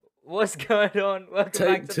What's going on? Welcome back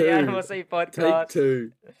Take to the two. Animosity Take podcast.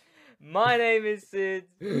 two. My name is Sid,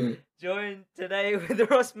 joined today with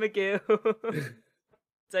Ross McGill.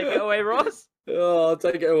 Take it away, Ross. Oh, I'll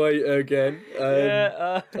take it away again.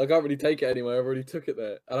 Yeah, I can't really take it anywhere. I've already took it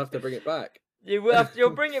there. I'll have to bring it back.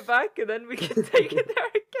 you'll bring it back, and then we can take it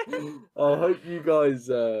there again. I hope you guys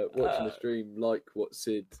watching the stream like what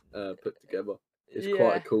Sid put together. It's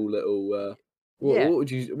quite a cool little. What would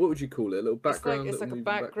you call it? A little background. It's like a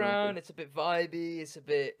background. It's a bit vibey.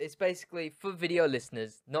 It's basically for video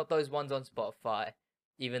listeners, not those ones on Spotify.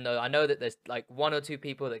 Even though I know that there's like one or two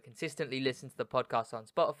people that consistently listen to the podcast on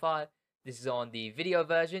Spotify. This is on the video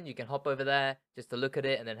version. You can hop over there just to look at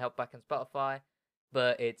it and then help back on Spotify.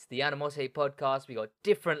 But it's the Animosity podcast. We got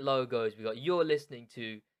different logos. We got you're listening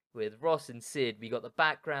to with Ross and Sid. We got the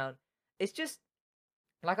background. It's just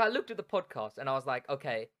like I looked at the podcast and I was like,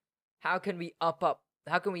 okay, how can we how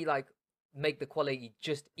can we like make the quality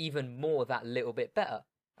just even more that little bit better?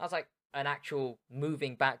 I was like, an actual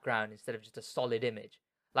moving background instead of just a solid image.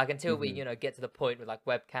 Like until we, get to the point with like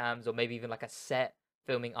webcams or maybe even like a set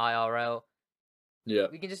filming IRL. Yeah.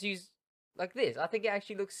 We can just use like this. I think it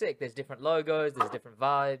actually looks sick. There's different logos, there's different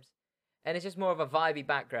vibes, and it's just more of a vibey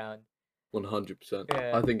background. 100%.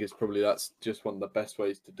 Yeah. I think that's just one of the best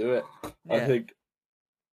ways to do it. Yeah. I think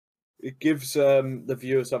it gives the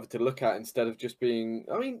viewers something to look at instead of just being.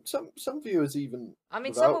 I mean, some viewers even. I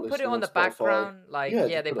mean, some will put it on the background. Like,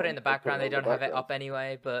 yeah, they put it in the background. They don't have it up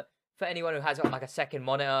anyway. But for anyone who has it on like a second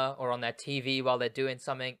monitor or on their TV while they're doing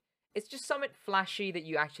something, it's just something flashy that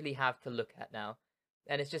you actually have to look at now.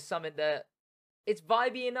 And it's just something that it's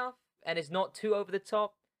vibey enough and it's not too over the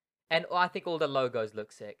top. And I think all the logos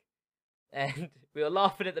look sick. And we were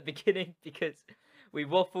laughing at the beginning because we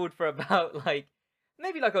waffled for about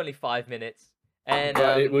maybe only 5 minutes. And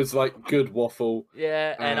it was like good waffle.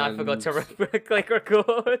 Yeah, and I forgot to click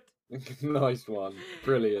record. Nice one.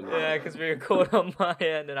 Brilliant. Yeah, because we record on my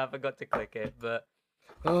end and I forgot to click it. But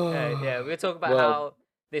yeah, we'll talk about how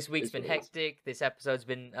this week's been hectic. This episode's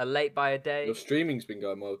been late by a day. Your streaming's been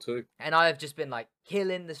going well too. And I've just been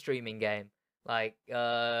killing the streaming game.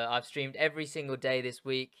 I've streamed every single day this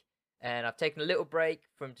week. And I've taken a little break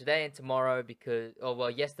from today and tomorrow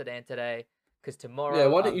yesterday and today. Because tomorrow... Yeah,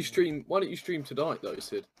 why don't you stream tonight though,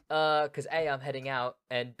 Sid? Because A, I'm heading out,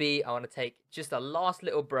 and B, I want to take just a last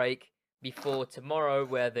little break before tomorrow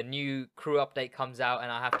where the new crew update comes out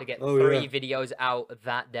and I have to get 3 videos out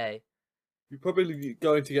that day. You're probably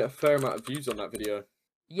going to get a fair amount of views on that video.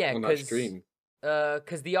 Yeah, on that stream.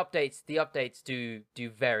 Because the updates do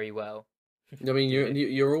very well. I mean,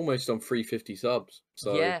 you're almost on 350 subs.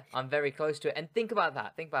 So yeah, I'm very close to it. And think about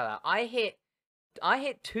that. I hit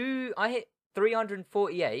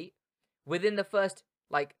 348 within the first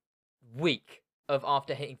week of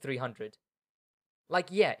after hitting 300.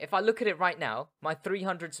 If I look at it right now, my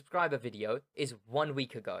 300 subscriber video is 1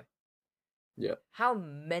 week ago. Yeah. How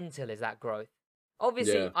mental is that growth?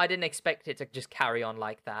 Obviously, I didn't expect it to just carry on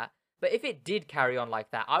like that. But if it did carry on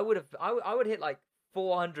like that, I would hit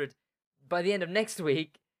 400 by the end of next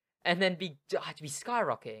week and then be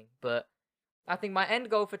skyrocketing. But I think my end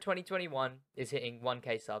goal for 2021 is hitting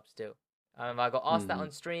 1K subs still. I got asked that on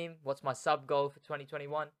stream. What's my sub goal for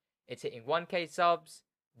 2021? It's hitting 1K subs,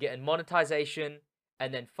 getting monetization,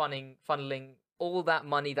 and then funneling all that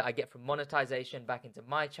money that I get from monetization back into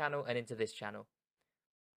my channel and into this channel.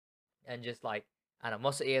 And just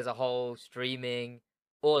Animosity as a whole, streaming,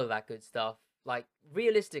 all of that good stuff.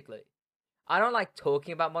 Realistically, I don't like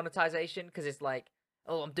talking about monetization because it's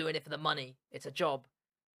oh, I'm doing it for the money. It's a job.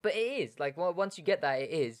 But it is. Once you get that, it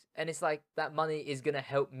is. And it's that money is going to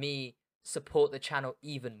help me support the channel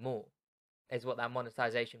even more, is what that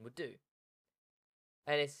monetization would do.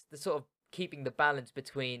 And it's the sort of keeping the balance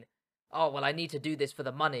between, oh, well, I need to do this for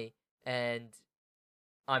the money, and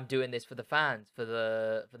I'm doing this for the fans, for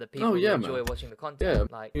the people who enjoy watching the content.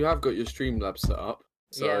 Yeah, you have got your Streamlabs set up.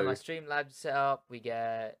 So... Yeah, my Streamlabs set up. We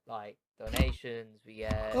get donations, we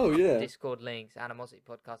get Discord links, Animosity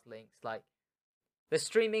podcast links. The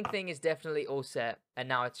streaming thing is definitely all set, and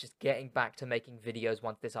now it's just getting back to making videos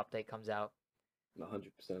once this update comes out. 100%.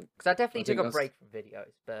 Because I definitely took a break from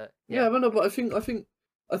videos, but but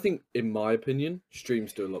I think in my opinion,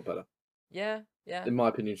 streams do a lot better. Yeah. In my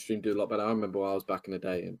opinion, streams do a lot better. I remember when I was back in the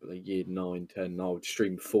day, in year 9, 10, I would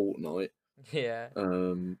stream Fortnite. Yeah.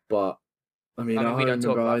 But I mean, we don't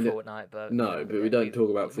talk about Fortnite, but no, but we don't talk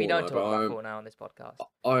about Fortnite. We don't talk about Fortnite on this podcast.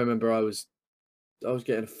 I remember I was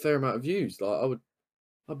getting a fair amount of views.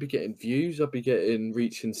 I'd be getting views. I'd be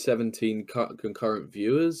reaching 17 concurrent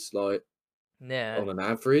viewers, on an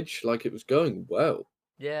average. It was going well.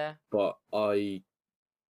 Yeah. But I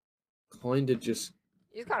kind of just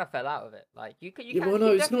You just kind of fell out of it. Like you Yeah, well, no,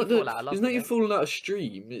 you it's definitely not fall that. out of love It's with not you it. falling out of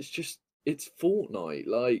stream. It's just it's Fortnite.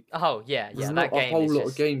 Like Oh yeah, there's yeah. not That a game whole is lot of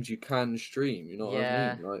just games you can stream. You know what I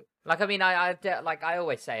yeah. mean? Like, Like I mean, like I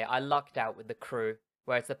always say, I lucked out with the crew,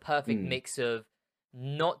 where it's the perfect mm, mix of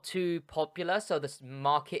not too popular, so the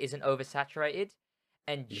market isn't oversaturated,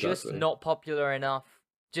 and just exactly. not popular enough,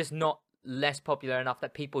 just not less popular enough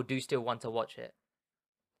that people do still want to watch it.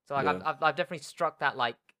 So like Yeah. I've definitely struck that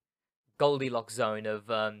like Goldilocks zone of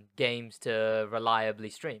games to reliably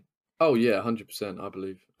stream. Oh yeah, 100%. I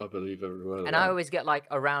believe every word of And I that. always get like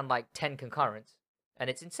around like 10 concurrents, and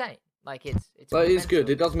it's insane. Like it's But it is good.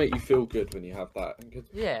 mental. It does make you feel good when you have that. Because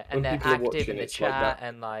Yeah, and when they're people are active in watching, the it's like that. chat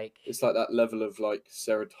and like It's like that level of like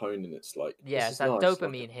serotonin. It's like yeah, this it's is that nice. Like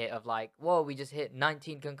dopamine hit of like, whoa, we just hit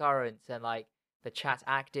 19 concurrents and like the chat's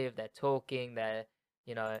active, they're talking, they're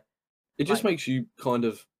you know, it just like makes you kind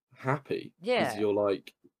of happy because yeah.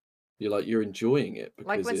 you're enjoying it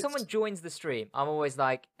Like because when someone it's joins the stream, I'm always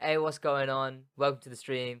like, "Hey, what's going on? Welcome to the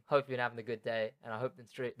stream. Hope you're having a good day, and I hope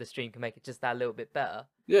the stream can make it just that little bit better."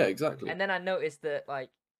 yeah, exactly. And then I noticed that like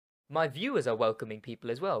my viewers are welcoming people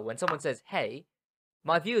as well. When someone says, "Hey,"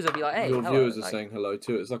 my viewers will be like, "Hey, Your hello." viewers are Like saying hello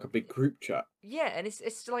too. It's like a big group chat. yeah, and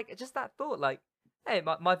it's like just that thought, like, "Hey,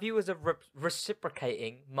 my viewers are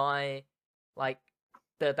reciprocating my like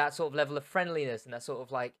that sort of level of friendliness and that sort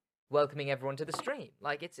of like welcoming everyone to the stream."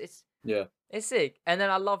 Like Yeah. it's sick. And then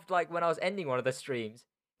I loved like when I was ending one of the streams,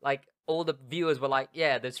 like all the viewers were like,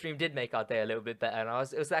 "Yeah, the stream did make our day a little bit better." And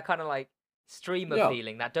it was that kind of like streamer Yeah.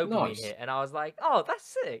 feeling, that dopamine Nice. hit, and I was like, "Oh, that's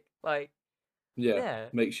sick!" Like, Yeah. yeah,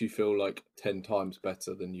 Makes you feel like 10 times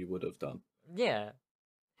better than you would have done. yeah.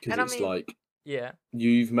 Because And I it's mean, like yeah,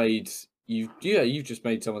 you've just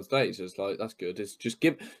made someone's day. So it's like that's good. It's just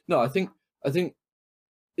give no, I think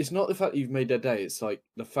it's not the fact that you've made their day, it's like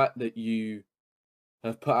the fact that you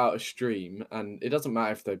have put out a stream and it doesn't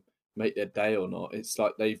matter if they make their day or not. It's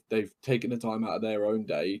like they've taken the time out of their own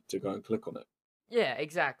day to go and click on it. yeah,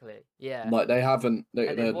 exactly, yeah. Like they haven't And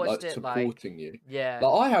they've they're watched like it like, supporting you. yeah,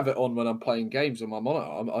 Like I have it on when I'm playing games on my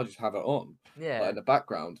monitor. I just have it on like yeah, in the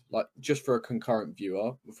background, like just for a concurrent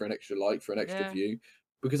viewer, for an extra like, for an extra yeah. view,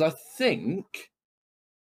 because I think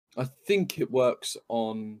it works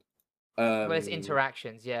on Well, it's um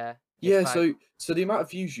interactions, yeah. It's yeah, like so the amount of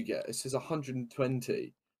views you get, it says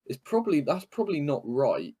 120. That's probably not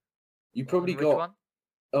right. You probably on which got one?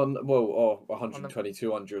 on well, oh, On 120,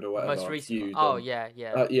 200 or the most whatever recent one. views Oh, on yeah,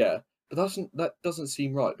 yeah, yeah. But that doesn't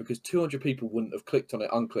seem right because 200 people wouldn't have clicked on it,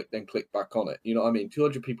 unclicked, then clicked back on it. You know what I mean?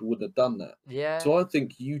 200 people wouldn't have done that. yeah. So I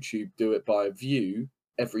think YouTube do it by a view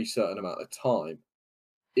every certain amount of time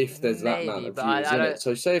if there's that amount Maybe, of but viewers I in don't. it.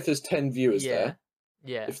 So say if there's 10 viewers Yeah, there,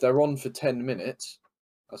 yeah. if they're on for 10 minutes,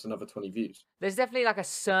 that's another 20 views. There's definitely like a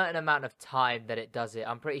certain amount of time that it does it.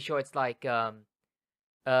 I'm pretty sure it's like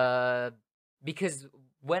uh because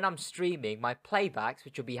when I'm streaming, my playbacks,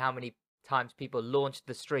 which will be how many times people launch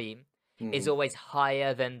the stream, is Mm. always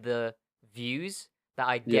higher than the views that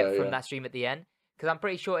I Yeah, get from yeah. that stream at the end. Because I'm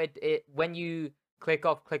pretty sure it when you click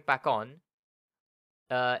off, click back on,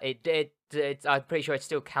 I'm pretty sure it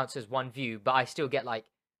still counts as one view, but I still get like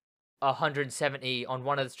 170 on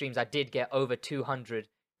one of the streams. I did get over 200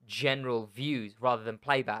 general views rather than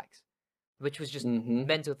playbacks, which was just Mhm.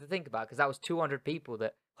 mental to think about because that was 200 people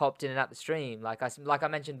that hopped in and out the stream. Like I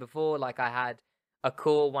mentioned before, like I had a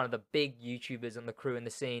call, one of the big YouTubers on the crew in the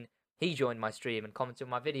scene. He joined my stream and commented on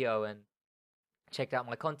my video and checked out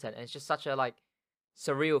my content, and it's just such a like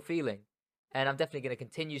surreal feeling. And I'm definitely going to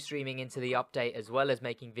continue streaming into the update as well as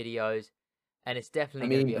making videos, and it's I definitely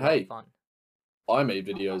going to be mean, a lot of hey, fun. I made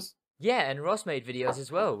videos. Yeah, and Ross made videos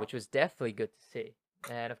as well, which was definitely good to see.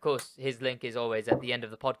 And of course, his link is always at the end of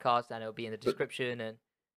the podcast, and it'll be in the But description. And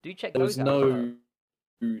do check there was those out as well.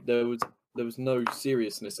 no there was there was no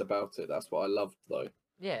seriousness about it. That's what I loved though.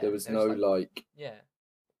 Yeah, There was there's no like like yeah,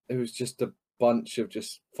 it was just a bunch of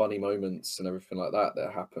just funny moments and everything like that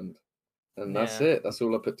that happened. And that's yeah, it. That's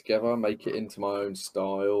all I put together. Make it into my own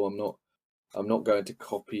style. I'm not going to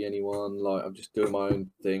copy anyone. Like I'm just doing my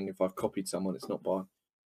own thing. If I've copied someone, it's not by yeah.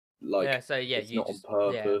 like So yeah, it's you not on just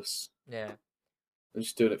yeah, purpose. yeah, I'm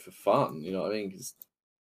just doing it for fun. You know what I mean?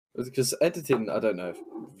 Because editing, I don't know if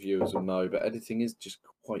viewers will know, but editing is just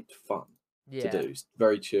quite fun to do. yeah, It's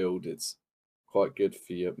very chilled. It's quite good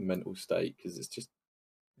for your mental state because it's just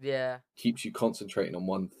yeah. keeps you concentrating on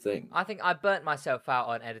one thing. I think I burnt myself out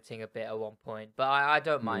on editing a bit at one point, but I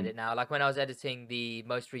don't mind Mm, it now. Like when I was editing the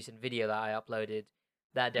most recent video that I uploaded,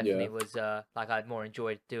 that yeah, definitely was like I more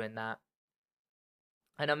enjoyed doing that.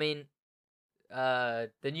 And I mean, the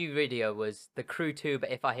new video was the crew 2,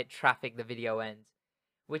 but if I hit traffic the video ends,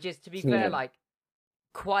 which is, to be fair, yeah, like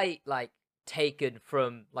quite like taken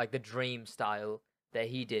from like the Dream style that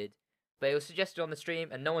he did. But it was suggested on the stream,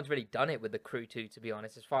 and no one's really done it with the Crew 2, to be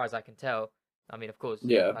honest, as far as I can tell. I mean, of course,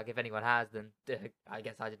 Yeah. like if anyone has, then I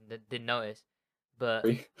guess I didn't notice. But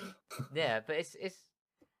yeah, but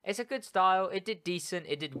it's a good style. It did decent.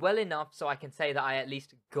 It did well enough so I can say that I at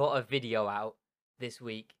least got a video out this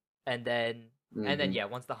week, and then yeah,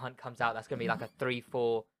 once the hunt comes out, that's gonna be like a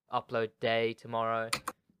 3-4 upload day tomorrow.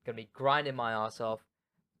 Gonna be grinding my ass off,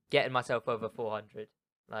 getting myself over 400.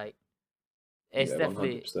 Like, it's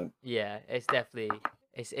definitely 100%. Yeah, it's definitely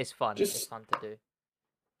it's fun. It's fun to do.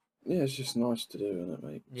 Yeah, it's just nice to do, isn't it,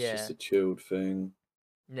 mate? It's Yeah. just a chilled thing.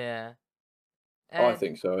 Yeah. I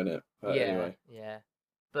think so, innit? But yeah, anyway. yeah.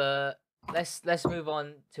 But let's move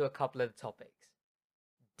on to a couple of topics.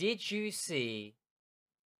 Did you see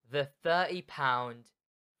the £30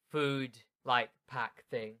 food like pack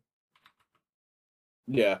thing?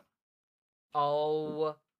 Yeah.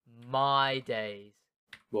 Oh my days.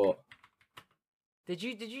 What? Did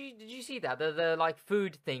you see that? The like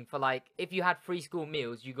food thing for like if you had free school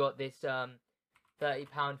meals, you got this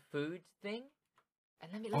 £30 food thing?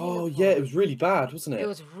 And let me Oh look yeah, for it was really bad, wasn't it? It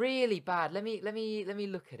was really bad. Let me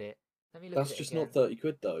look at it. Let me look That's at it just again. not 30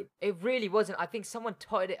 quid though. It really wasn't. I think someone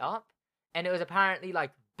totted it up, and it was apparently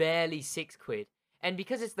like barely £6. And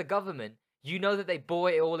because it's the government, you know that they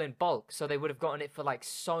bought it all in bulk, so they would have gotten it for like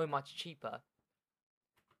so much cheaper.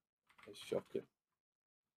 It's shocking.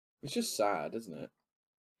 It's just sad, isn't it?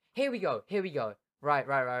 Here we go.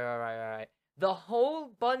 Right. The whole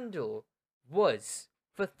bundle was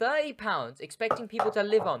for £30, expecting people to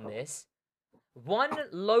live on this. One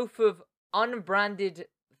loaf of unbranded,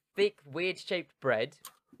 thick, weird-shaped bread,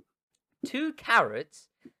 2 carrots,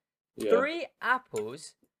 3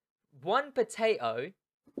 apples, 1 potato,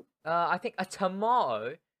 I think a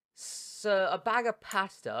tomato, a bag of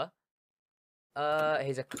pasta.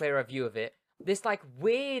 Here's a clearer view of it. This like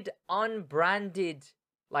weird unbranded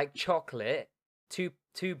like chocolate, two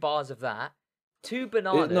bars of that, 2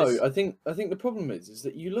 bananas. No, I think the problem is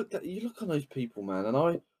that you look on those people, man,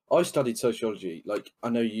 and I studied sociology. Like, I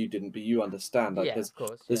know you didn't, but you understand. Like, Yeah, of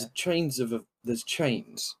course. There's there's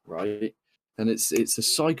chains, right? And it's a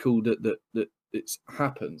cycle that it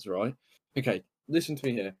happens, right? Okay, listen to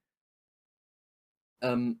me here.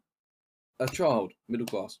 A child, middle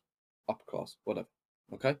class, upper class, whatever.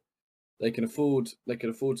 Okay, they can afford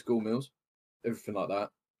school meals, everything like that.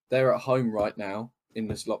 They're at home right now in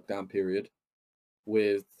this lockdown period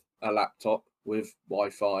with a laptop, with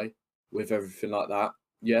Wi-Fi, with everything like that.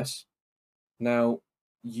 Yes. Now,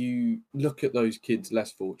 you look at those kids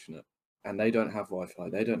less fortunate, and they don't have Wi-Fi,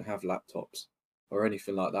 they don't have laptops or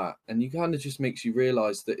anything like that, and you kind of just makes you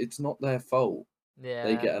realise that it's not their fault. Yeah.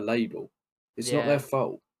 They get a label. It's not their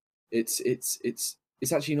fault. It's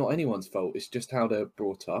actually not anyone's fault. It's just how they're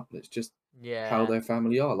brought up. It's just how their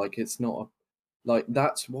family are. Like, it's not like,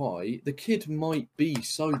 that's why the kid might be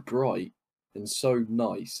so bright and so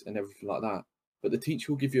nice and everything like that, but the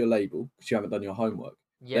teacher will give you a label because you haven't done your homework.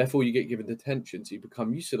 Therefore, you get given detention, so you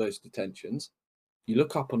become used to those detentions. You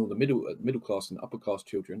look up on all the middle class and upper class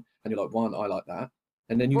children, and you're like, why aren't I like that?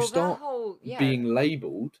 And then you start being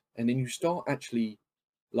labelled, and then you start actually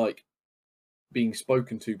like being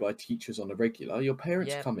spoken to by teachers on a regular. Your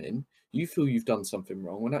parents come in, you feel you've done something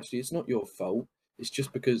wrong, when actually it's not your fault. It's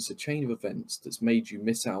just because it's a chain of events that's made you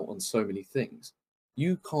miss out on so many things.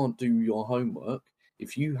 You can't do your homework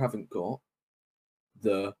if you haven't got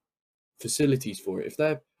the facilities for it. If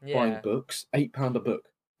they're buying books, £8 a book,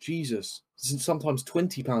 Jesus, sometimes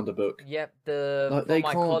 £20 a book. Yep, like, for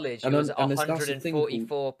my college, it was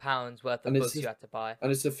 £144 worth of books you had to buy.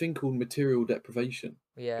 And it's a thing called material deprivation.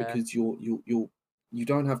 Yeah. Because you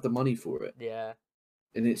don't have the money for it. Yeah.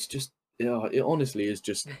 And it's just, it honestly is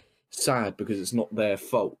just sad because it's not their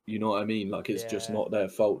fault. You know what I mean? Like, it's just not their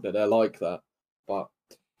fault that they're like that. But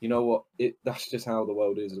you know what? That's just how the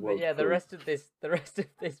world is. But yeah, the rest of this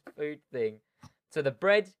food thing. So the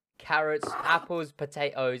bread, carrots, apples,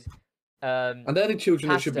 potatoes, and they're the children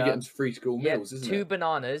pasta, that should be getting free school meals, isn't it? 2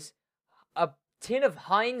 bananas, a tin of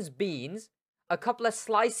Heinz beans, a couple of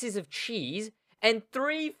slices of cheese, and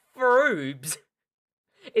 3 frubes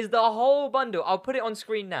is the whole bundle. I'll put it on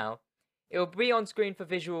screen now. It'll be on screen for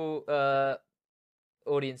visual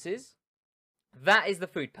audiences. That is the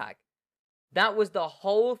food pack. That was the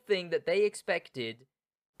whole thing that they expected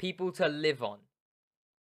people to live on.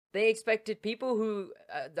 They expected people who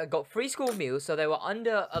got free school meals, so they were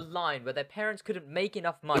under a line where their parents couldn't make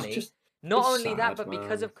enough money. Not only that, but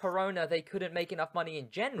because of Corona, they couldn't make enough money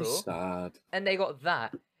in general. It's sad. And they got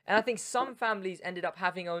that. And I think some families ended up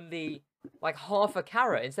having only like half a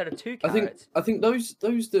carrot instead of 2 carrots. I think those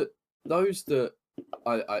that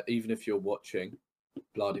even if you're watching,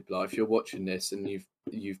 blah de blah, if you're watching this and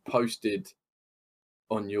you've posted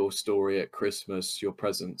on your story at Christmas your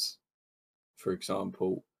presents, for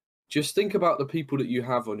example, just think about the people that you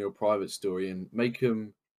have on your private story and make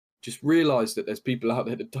them just realize that there's people out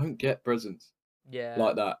there that don't get presents Yeah.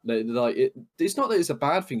 like that. Like it's not that it's a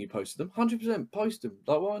bad thing you posted them. 100% post them.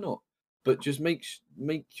 Like why not? But just make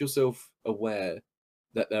yourself aware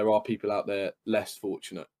that there are people out there less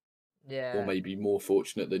fortunate or Yeah. maybe more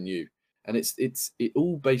fortunate than you. And it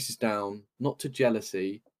all bases down not to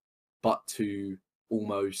jealousy, but to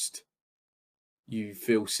almost you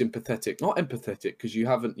feel sympathetic, not empathetic, because you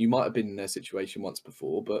might have been in their situation once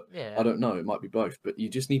before, but I Yeah. don't know, it might be both. But you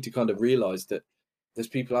just need to kind of realize that there's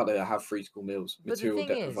people out there that have free school meals, But the material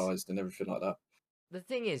thing is, deprived and everything like that.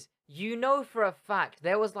 you know for a fact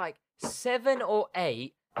there was like 7 or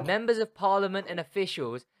 8 members of parliament and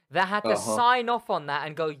officials that had to Uh-huh. sign off on that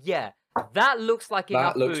and go, yeah, that looks like That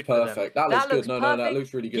enough looks food for them. perfect. That looks That good. looks No, no, that perfect.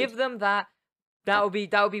 looks really good. Give them that. That would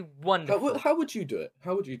be wonderful. How would you do it?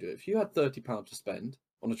 How would you do it? If you had £30 to spend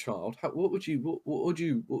on a child, what would you what do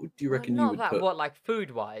you Well, reckon you not would that. put? What, like food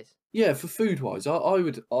wise? Yeah, for food wise, I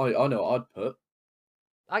know what I'd put.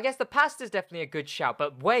 I guess the pasta's definitely a good shout,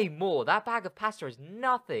 but way more. That bag of pasta is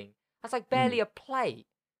nothing. That's like Mm. barely a plate.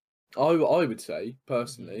 I would say Hmm.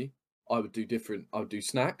 personally, I would do different. I would do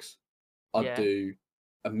snacks. I'd Yeah. do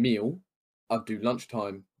a meal. I'd do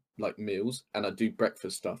lunchtime like meals, and I'd do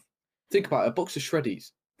breakfast stuff. Think about it, a box of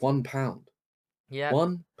shreddies, £1. Yep.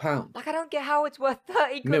 £1. Like, I don't get how it's worth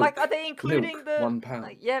 30 quid. Like, are Milk, they including the... £1.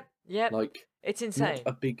 Like, yep, yep. Like, It's not insane.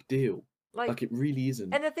 a big deal. Like, Like, it really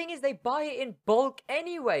isn't. and the thing is, they buy it in bulk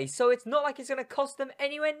anyway, so it's not like it's going to cost them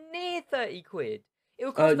anywhere near 30 quid. It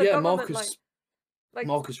would cost the Yeah, government, like,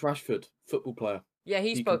 Marcus Rashford, football player. yeah, he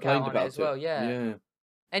He spoke out complained on it about as it. well, yeah. Yeah.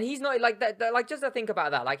 And he's not, like, like, just to think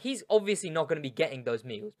about that, like, he's obviously not going to be getting those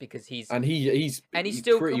meals because And he's he's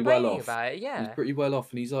still pretty well complaining off. about it, He's yeah. pretty well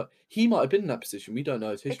off, and he's like he might have been in that position. We don't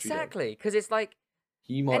know his history though. Exactly, because it's like,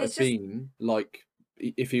 He and might it's have just, been like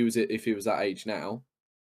if he was that age now,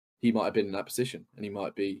 he might have been in that position, and he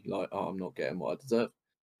might be like, "Oh, I'm not getting what I deserve."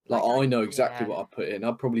 Like I know exactly yeah, what I'd put in.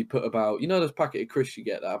 I'd probably put about those packet of crisps you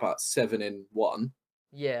get that about 7 in one.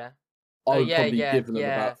 yeah. I would Yeah, probably yeah, give them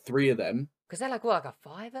yeah. about 3 of them. Because they're like, what, like a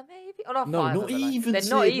fiver maybe? Oh, not No, fiver, not but like, even, they're not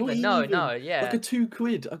Sid, not even. No, even. no, Like yeah. a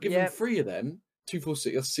 £2. I'd give them Yep. 3 of them. 2, 4,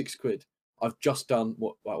 6. That's £6. I've just done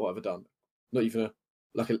what have I done? Not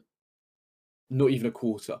even a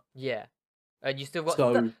quarter. Yeah. And you still got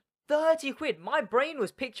So 30 quid. My brain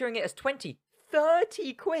was picturing it as 20.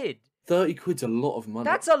 30 quid. 30 quid's a lot of money.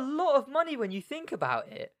 That's a lot of money when you think about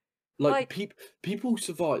it. Like people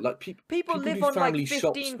survive. Like people people live do on like family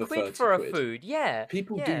shops 15 for quid 30 for a quid. food. Yeah.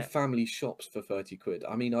 People do Yeah. family shops for 30 quid.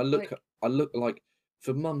 I mean, I Like, look like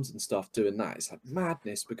for mums and stuff doing that. It's like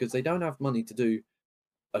madness because they don't have money to do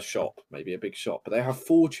a shop, maybe a big shop, but they have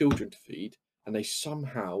 4 children to feed, and they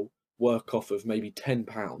somehow work off of maybe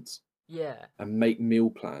 £10 yeah. and make meal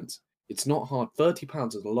plans. It's not hard.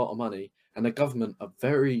 £30 is a lot of money, and the government are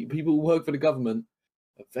people who work for the government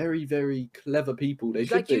are very, very clever people. They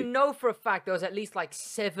should Like, you be. know for a fact there was at least like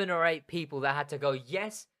 7 or 8 people that had to go,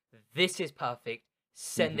 yes, this is perfect.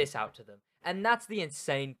 Send Mhm. this out to them. And that's the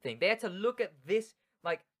insane thing. They had to look at this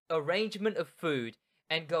like arrangement of food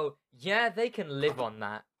and go, yeah, they can live on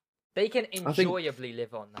that. They can I think enjoyably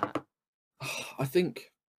live on that. I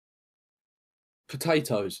think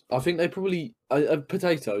potatoes. I think they probably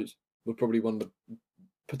potatoes were probably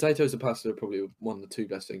potatoes and pasta are probably one of the 2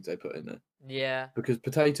 best things they put in there Yeah. because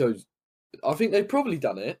potatoes. I think they've probably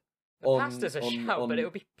done it The pasta's a shout, but it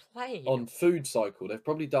would be plain. on food cycle. They've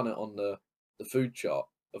probably done it on the food chart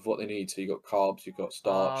of what they need. So you got carbs, you got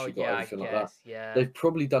starch, Oh, you got yeah, I everything like that. guess, yeah. They've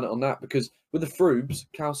probably done it on that because with the frubes,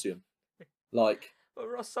 calcium, like. But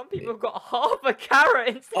Ross, some people have got half a carrot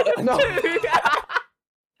instead of No. 2.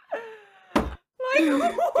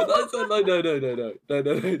 Like, But that's no.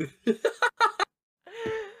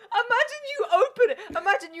 Imagine you open it.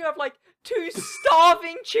 Imagine you have like 2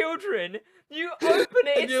 starving children. You open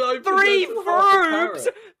it, And you it's open 3 this half a fruits,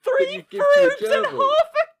 carrot 3 you give to your fruits and gerbil.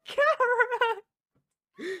 half a carrot.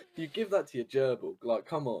 You give that to your gerbil. Like,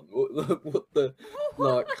 come on. What the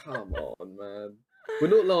like, come on, man. We're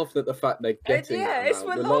not laughing at the fact they're getting that Yes,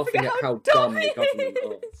 amount. we're We're laughing laughing at at how how dumb dumb the government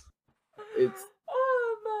are. it is. It's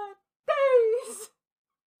Oh my days.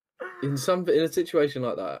 in a situation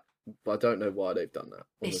like that, I don't know why they've done that.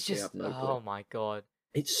 It's Honestly, I just, have no oh clue. my god.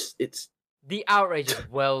 It's The outrage is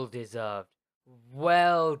well deserved.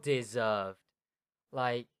 Well deserved.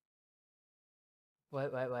 Like,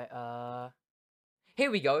 wait.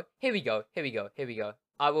 Here we go.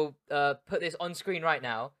 I will put this on screen right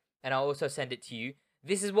now. and I'll also send it to you.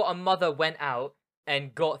 This is what a mother went out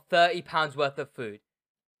and got £30 worth of food.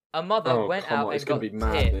 A mother Oh, went come out on. It's and going got to be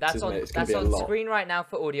madness, That's isn't on it? It's going to that's be a on lot. screen right now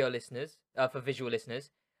for audio listeners, for visual listeners.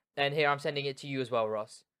 And here I'm sending it to you as well,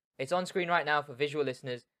 Ross. It's on screen right now for visual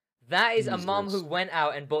listeners. That is a mum who Jesus. went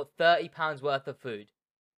out and bought £30 worth of food.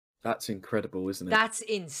 That's incredible, isn't it? That's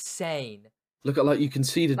insane. Look at, like, you can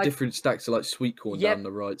see the Like, different stacks of, like, sweet corn yep, down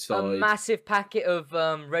the right a side. massive packet of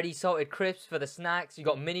ready salted crisps for the snacks. You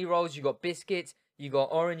got mini rolls, you got biscuits, you got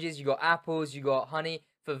oranges, you got apples, you got honey.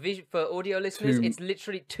 For audio listeners, it's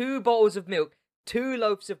literally 2 bottles of milk, 2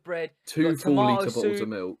 loaves of bread, 2 tomato 4-litre bottles soup, of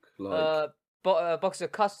milk. Like, box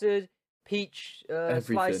of custard, peach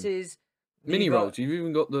everything. slices. Mini rolls. You've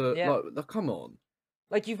even got the... Yeah. Like, come on.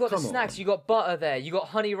 Like, you've got the Come snacks, on. you got butter there, you got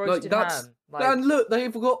honey Like, roasted that's... ham. Like, And look,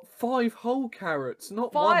 they've got 5 whole carrots,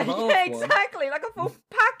 not 1 half one. yeah, exactly, like a full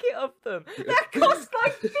packet of them. That costs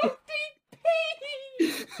like 50p.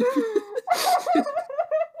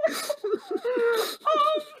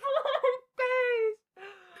 Oh my days!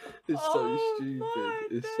 It's so stupid.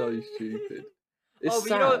 It's so stupid. It's But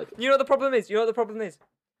sad. you know what the problem is? You know what the problem is?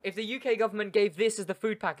 If the UK government gave this as the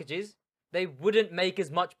food packages, they wouldn't make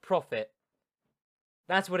as much profit.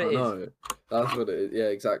 That's what it is. No, that's what it is. Yeah,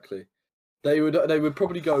 exactly. They would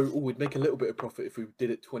probably go, oh, we'd make a little bit of profit if we did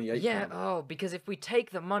it 28. Yeah, because if we take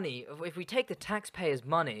the money, if we take the taxpayers'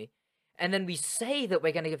 money, and then we say that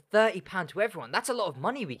we're going to give £30 to everyone, that's a lot of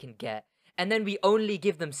money we can get. And then we only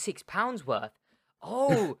give them £6 worth.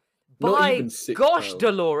 Oh, Not by even £6. gosh,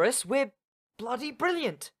 Dolores, we're bloody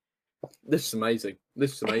brilliant. This is amazing.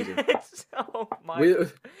 This is amazing. It's, oh my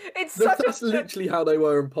God. It's such That's literally how they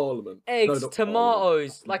were in Parliament. Eggs,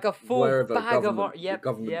 tomatoes, like a full Wherever bag of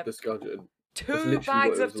government discussion. 2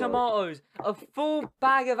 bags of tomatoes, a full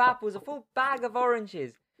bag of apples, a full bag of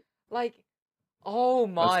oranges. Like, oh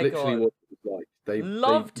my That's literally God. what it was like.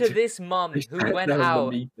 Love to this mum who went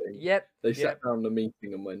out. Yep. They sat down in the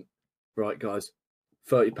meeting and went, right, guys,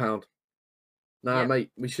 £30. Nah, mate,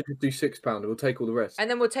 we should do £6. We'll take all the rest. And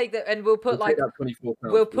then we'll take the, and we'll put like, £24.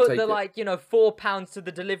 we'll put the like, you know, £4 to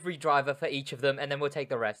the delivery driver for each of them, and then we'll take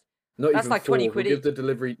the rest. Not That's even like 4. 20 quid. We'll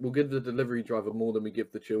give the delivery driver more than we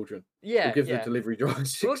give the children. Yeah, we'll give the delivery driver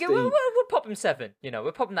 16. We'll pop them 7. You know,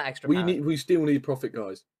 we'll pop them that extra. We still need profit,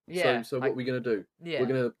 guys. Yeah. So what are we gonna do? Yeah. We're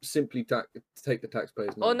gonna simply take the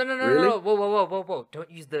taxpayers' money. Oh no! Really? No! Whoa! Don't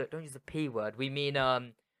use the P word. We mean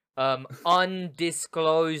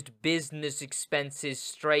undisclosed business expenses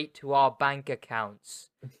straight to our bank accounts.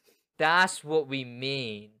 That's what we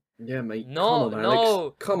mean. Yeah, mate. No, come on, Alex.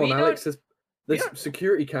 no. Come on, Alex. There's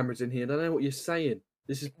security cameras in here. I don't know what you're saying.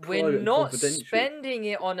 This is private We're and not confidential. spending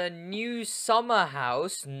it on a new summer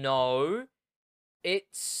house. No,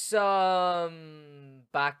 it's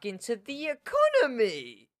back into the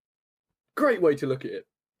economy. Great way to look at it.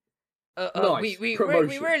 We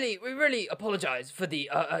really apologize for the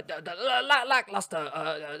lackluster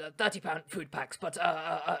 £30 food packs, but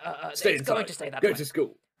Stay it's inside. going to stay that Go way. to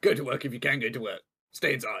school. Go to work if you can go to work.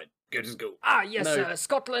 Stay inside. Go to school. Ah, yes, No.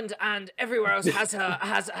 Scotland and everywhere else has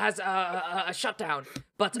a shutdown,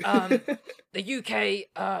 but the UK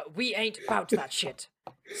we ain't about that shit.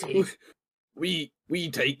 See, we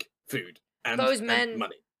take food and those men, and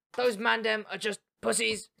money. Those mandem are just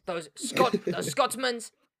pussies. Those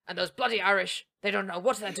Scotsmans and those bloody Irish, they don't know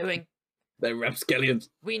what they're doing. They're rapscallions.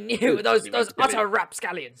 We knew those utter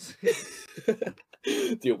rapscallions.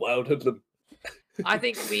 The wild hoodlum. I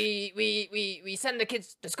think we send the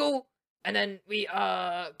kids to school and then we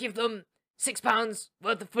give them £6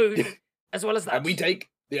 worth of food as well as that. And we take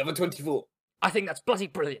the other 24. I think that's bloody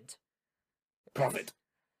brilliant. Profit.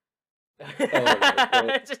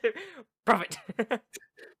 Profit.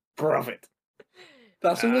 Profit.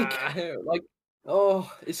 That's all they care. Like,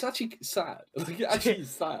 oh, it's actually sad. Like, it actually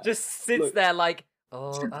is sad. Just sits there like,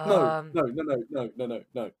 oh, no.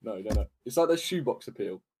 It's like that shoebox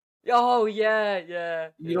appeal. Oh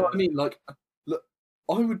yeah. You know what I mean? Like, look,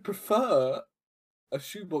 I would prefer a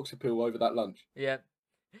shoebox appeal over that lunch. Yeah.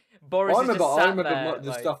 Boris I remember there,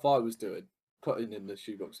 the stuff I was doing, putting in the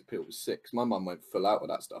shoebox appeal was 6. My mum went full out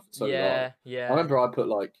with that stuff. So yeah. I remember I put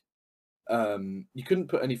like, you couldn't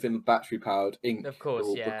put anything battery powered, ink, of course,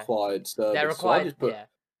 or yeah. required service. They're required. So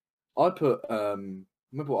I put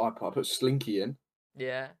remember what I put? I put Slinky in.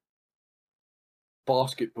 Yeah.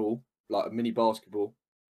 Basketball, like a mini basketball.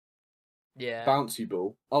 Yeah. Bouncy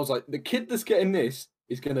ball. I was like, the kid that's getting this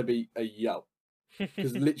is gonna be a yo.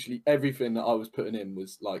 Because literally everything that I was putting in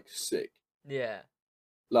was like sick. Yeah.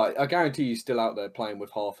 Like, I guarantee he's still out there playing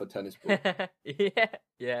with half a tennis ball.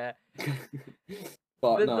 Yeah.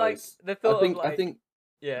 But The, no, like, the thought I think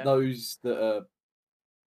yeah. those that are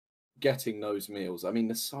getting those meals. I mean,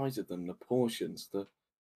 the size of them, the portions,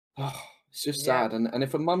 it's just Yeah. sad. And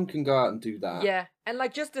if a mum can go out and do that, Yeah, and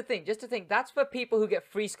like just to think, that's for people who get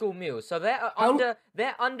free school meals. So how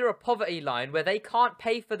they're under a poverty line where they can't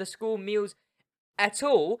pay for the school meals at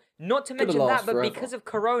all. Not to gonna mention that, last but forever. because of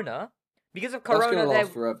That's gonna Corona,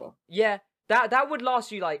 last forever. yeah, that would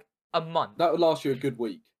last you like a month. That would last you a good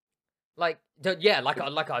week. Like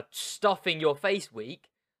like a stuffing your face week.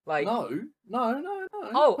 Like No.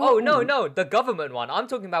 no, the government one. I'm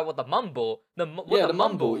talking about what the mum bought. Yeah, The the mum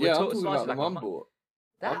mum bought. bought Yeah, would I'm talking last about you the like a mum month. bought.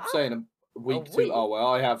 That I'm saying a week week? too. Oh well,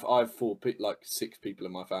 I have 6 people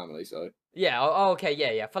in my family, so Yeah. Okay.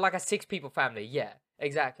 Yeah. For like a 6 people family. Yeah.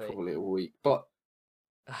 Exactly. probably a week. But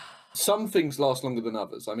some things last longer than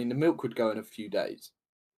others. I mean, the milk would go in a few days.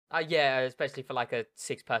 Yeah, especially for like a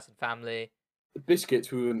 6-person family. The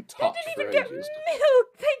biscuits we wouldn't They touch didn't for even get ages.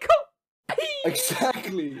 milk. They got peas.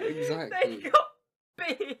 Exactly. They got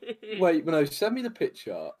peas. Wait, no. Send me the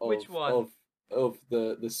picture Which one? of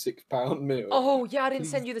the £6 meal. Oh yeah, I didn't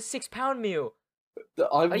Please. send you the £6 meal.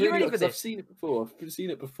 I'm Are you ready for because this? I've seen it before. I've seen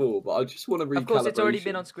it before, but I just want to recalibration. Of course, it's already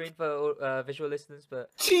been on screen for visual listeners, but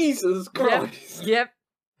Jesus Christ! Yep.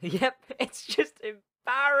 It's just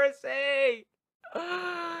embarrassing. The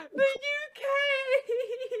UK.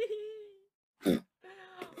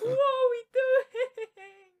 What are we doing?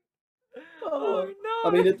 Oh no!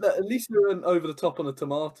 I mean, at least they weren't over the top on a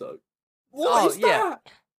tomato. What is that?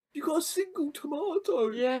 You got a single tomato.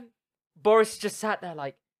 Yeah. Boris just sat there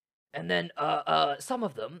like, and then some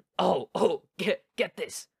of them. Get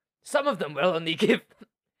this. Some of them will only give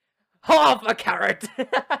half a carrot.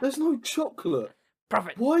 There's no chocolate.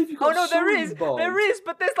 Prophet. Why have you got? Oh no, there is,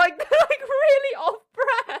 but there's like really off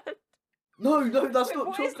brand. No, that's Wait, not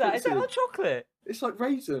what chocolate. is that? Is that not chocolate? It's like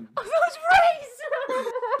raisin. Oh, that was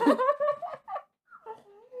raisin.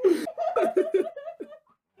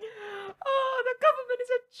 Oh, the government is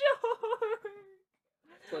a joke.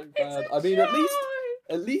 So bad. I mean,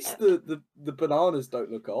 at least the bananas don't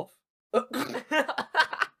look off. We used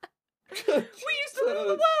to rule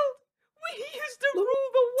the world. We used to rule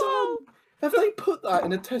the world. Have they put that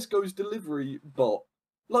in a Tesco's delivery bot?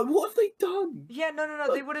 Like, what have they done? Yeah, no.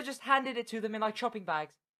 Like, they would have just handed it to them in like shopping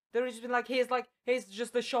bags. They would have just been like, here's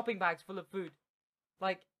just the shopping bags full of food.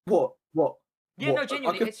 Like what? Yeah, what? no, I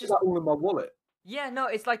genuinely, could it's put just that all in my wallet. Yeah, no,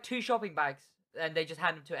 it's like 2 shopping bags, and they just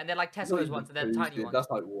hand them to, and they're like Tesco's ones, and they're the tiny ones. That's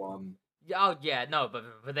like 1. Yeah, no,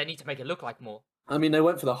 but they need to make it look like more. I mean, they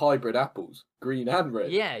went for the hybrid apples, green and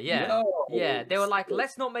red. Yeah. No. Yeah, they were like,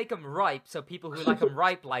 let's not make them ripe, so people who like them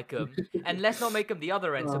ripe like them, and let's not make them the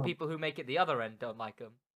other end, so people who make it the other end don't like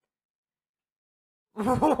them.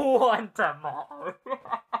 One tomato.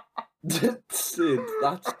 Sid,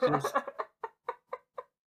 that's just.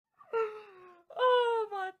 Oh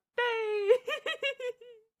my days!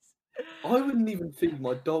 I wouldn't even feed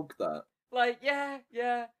my dog that. Like,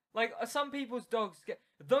 yeah. Like, some people's dogs get...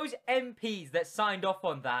 Those MPs that signed off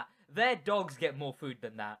on that, their dogs get more food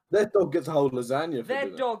than that. Their dog gets a whole lasagna for Their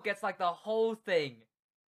dinner. dog gets, like, the whole thing.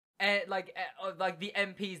 And, like the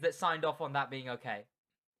MPs that signed off on that being okay.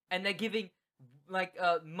 And they're giving, like,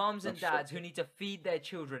 mums and dads who need to feed their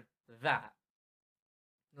children that.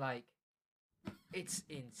 Like, it's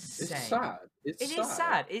insane. It's sad. It is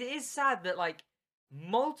sad. It is sad that, like,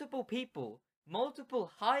 multiple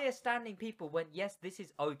higher standing people went, yes, this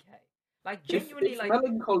is okay. Like, genuinely, if like,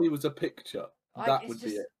 melancholy was a picture, that would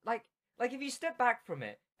be it. Like if you step back from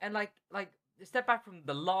it and like step back from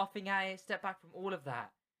the laughing at it, step back from all of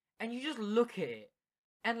that, and you just look at it,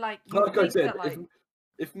 and like you like I think said, that, like,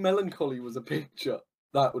 if melancholy was a picture,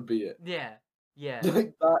 that would be it. Yeah.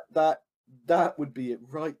 Like that would be it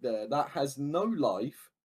right there. That has no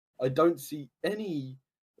life. I don't see any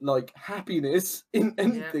like happiness in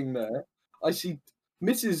anything there. I see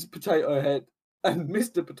Mrs. Potato Head and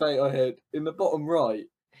Mr. Potato Head in the bottom right.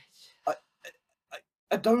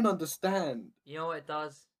 I don't understand. You know what it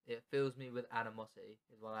does? It fills me with animosity,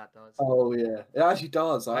 is what that does. Oh yeah, it actually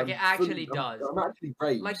does. Like, it actually does. I'm actually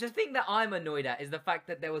raged. Like, the thing that I'm annoyed at is the fact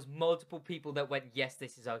that there was multiple people that went, yes,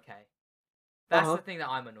 this is okay. That's the thing that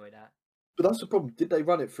I'm annoyed at. But that's the problem. Did they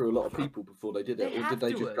run it through a lot of people before they did it, or did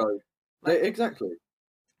they just go? Exactly.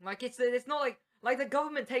 Like, it's not like the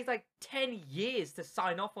government takes like 10 years to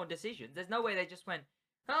sign off on decisions. There's no way they just went,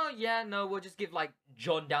 oh yeah, no, we'll just give like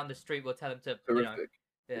John down the street. We'll tell him to. Horrific.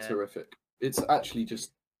 It's horrific. It's actually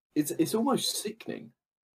just. It's almost sickening.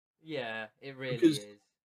 Yeah, it really is.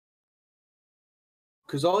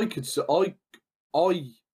 Because I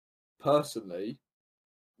personally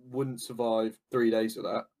wouldn't survive 3 days of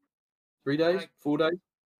that. 3 days, Like, 4 days.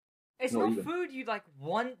 It's Not not even. food you'd like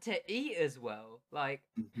want to eat as well. Like,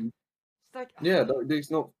 it's like, Yeah, it's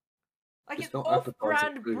not. Like, It's it's not advertising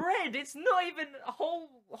off-brand food. bread. It's not even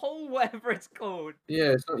whole whatever it's called.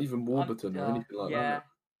 Yeah, it's not even I'm Warburton or anything like yeah. that.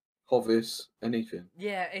 Hovis, anything.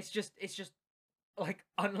 Yeah, it's just like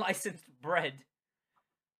unlicensed bread.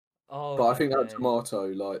 Oh But I my think that days. tomato,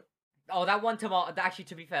 like, Oh, that one tomato. Actually,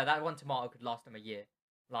 to be fair, that one tomato could last them a year.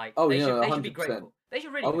 Like oh they yeah, should a they should be hundred percent. grateful. They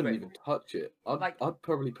should really I be wouldn't even grateful. touch it. Like I'd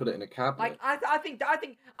probably put it in a like cabinet. I think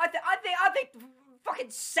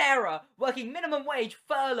fucking Sarah working minimum wage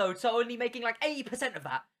furloughed, so only making like 80% of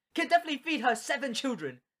that can definitely feed her 7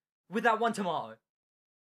 children with that one tomato.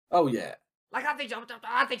 Oh yeah. Like I think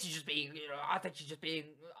she's just being I think she's just being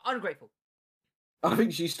ungrateful. I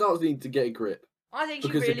think she starts needing to get a grip I think she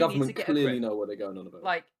because the really needs to government get a clearly grip. know what they're going on about.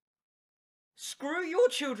 Like, screw your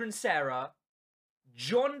children, Sarah.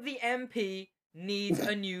 John the MP needs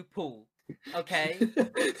a new pool. Okay?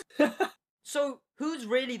 So, who's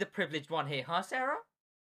really the privileged one here, huh, Sarah?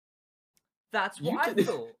 That's You what I did,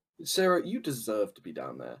 thought. Sarah. You deserve to be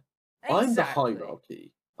down there. I'm the Exactly.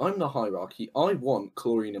 hierarchy. I'm the hierarchy. I want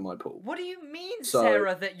chlorine in my pool. What do you mean, So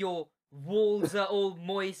Sarah, that your walls are all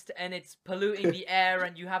moist and it's polluting the air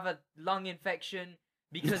and you have a lung infection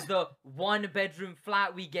because the 1-bedroom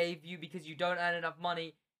flat we gave you because you don't earn enough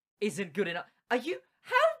money isn't good enough? How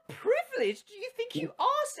privileged do you think you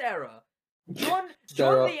are, Sarah? John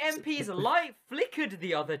Sarah, the MP's light flickered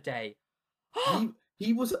the other day.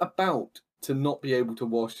 he was about to not be able to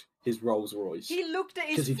wash his Rolls Royce He looked at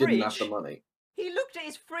his because he didn't have the fridge. money. He looked at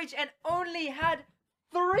his fridge and only had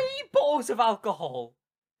 3 bottles of alcohol.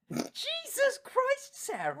 Jesus Christ,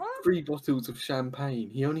 Sarah! 3 bottles of champagne.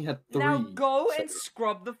 He only had 3. Now go Sarah. and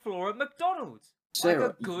scrub the floor at McDonald's. Sarah,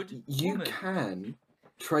 Like a good you woman. can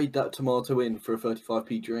trade that tomato in for a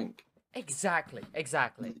 35p drink. Exactly.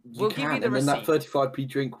 We'll give you the and receipt. then that 35p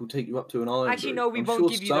drink will take you up to an iron. Actually, no, we I'm won't sure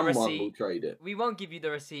give you the someone will receipt. trade it. We won't give you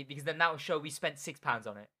the receipt because then that will show we spent £6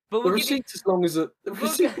 on it. But The we'll give you. receipt as long as the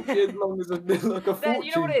receipt will be as long as like a fortune.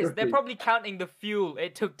 You know what it is? They're cookie. probably counting the fuel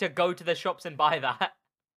it took to go to the shops and buy that,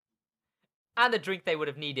 and the drink they would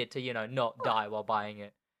have needed to, not die while buying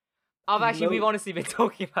it. We've honestly been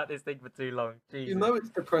talking about this thing for too long. Jesus. You know it's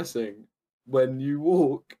depressing when you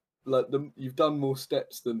walk like you've done more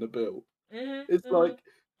steps than the bill. It's like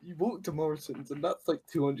you walk to Morrison's and that's like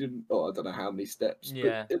 200. Oh, I don't know how many steps.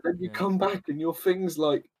 Yeah. But then you come back and your thing's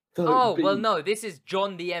like 30p. Oh well, no. This is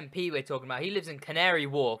John the MP we're talking about. He lives in Canary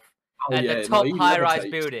Wharf at the yeah, top he high-rise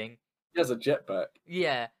levitates. building. He has a jetpack.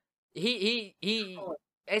 Yeah, he. Oh.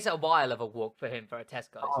 It's a while of a walk for him for a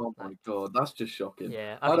Tesco. Oh my god, that's just shocking.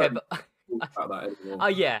 Yeah. I Okay, don't but talk about that anymore. oh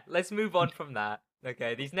yeah, let's move on from that.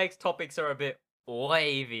 Okay, these next topics are a bit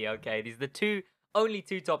wavy. Okay, these are the only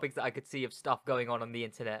two topics that I could see of stuff going on the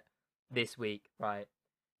internet this week, right?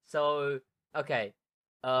 So, okay,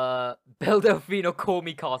 Belle Delphine or Call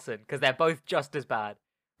Me Carson, because they're both just as bad,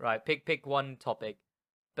 right? Pick one topic.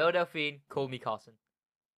 Belle Delphine, Call Me Carson.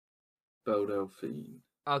 Belle Delphine.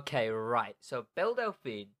 Okay, right. So Belle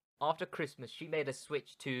Delphine, after Christmas, she made a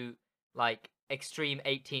switch to like extreme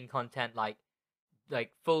 18 content, like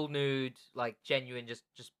full nude, like genuine, just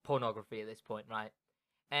pornography at this point, right?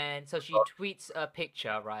 And so she tweets a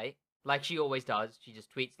picture, right? Like she always does. She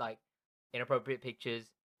just tweets like inappropriate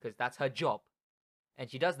pictures because that's her job. And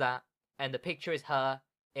she does that, and the picture is her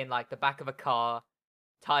in like the back of a car,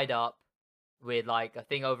 tied up with like a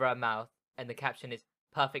thing over her mouth, and the caption is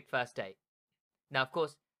 "Perfect first date." Now, of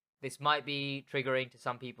course, this might be triggering to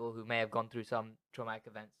some people who may have gone through some traumatic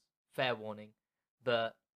events. Fair warning,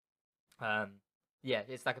 but yeah,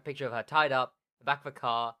 it's like a picture of her tied up, the back of a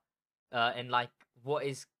car, in like what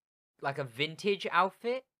is like a vintage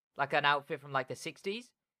outfit, like an outfit from like the 60s,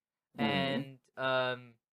 and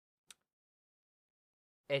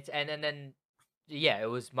then yeah, it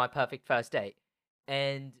was my perfect first date,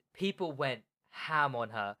 and people went ham on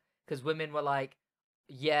her because women were like,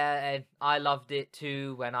 yeah, and I loved it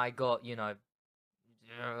too when I got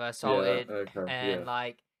assaulted, and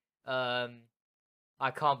like I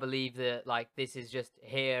can't believe that like this is just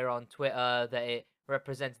here on Twitter that it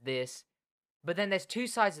represents this. But then there's two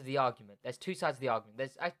sides of the argument. There's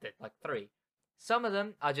like 3. Some of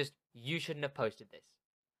them are just you shouldn't have posted this.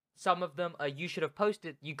 Some of them are you could have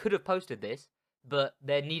posted this, but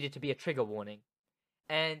there needed to be a trigger warning.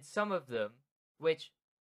 And some of them, which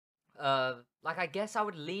like I guess I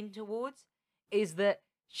would lean towards, is that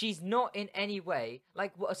she's not in any way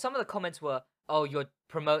like some of the comments were, oh, you're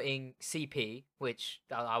promoting CP, which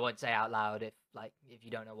I won't say out loud if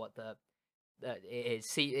you don't know what it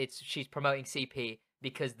is. She's promoting CP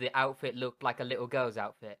because the outfit looked like a little girl's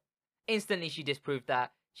outfit. Instantly she disproved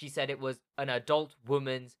that. She said it was an adult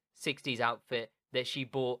woman's 60s outfit that she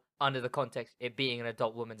bought under the context it being an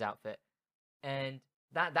adult woman's outfit. And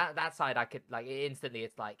that side I could like instantly.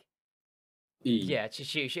 It's like, E. yeah,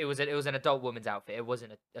 she it was an adult woman's outfit. It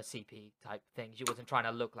wasn't a CP type thing. She wasn't trying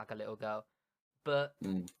to look like a little girl. But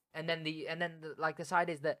Mm. like the side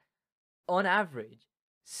is that on average,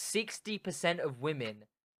 60% of women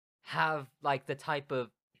have like the type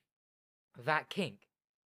of that kink.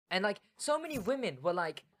 And like so many women were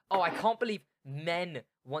like, "Oh, I can't believe men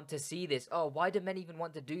want to see this. Oh, why do men even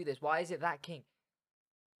want to do this? Why is it that kink?"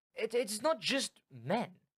 It's not just men.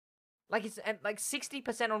 Like it's and like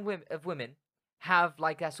 60% of women have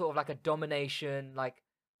like that sort of like a domination, like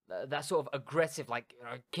that sort of aggressive, like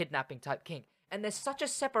kidnapping type kink. And there's such a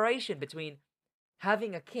separation between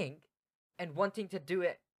having a kink and wanting to do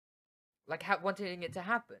it, like wanting it to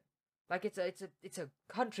happen. Like it's a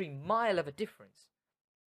country mile of a difference.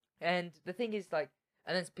 And the thing is, like,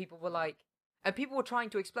 and then people were like, and people were trying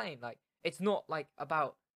to explain, like, it's not like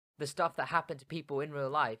about the stuff that happened to people in real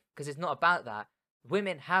life, because it's not about that.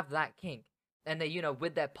 Women have that kink, and they,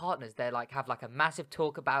 with their partners, they like have like a massive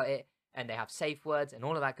talk about it, and they have safe words and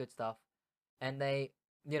all of that good stuff, and they,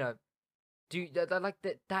 you know, they're like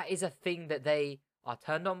that. That is a thing that they are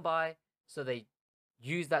turned on by, so they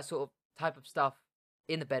use that sort of type of stuff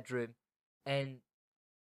in the bedroom, and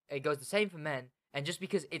it goes the same for men. And just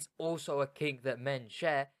because it's also a kink that men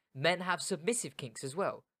share, men have submissive kinks as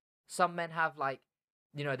well. Some men have like,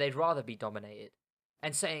 they'd rather be dominated,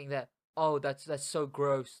 and saying that, oh, that's so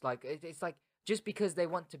gross. Like it's like just because they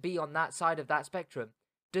want to be on that side of that spectrum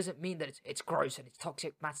doesn't mean that it's gross and it's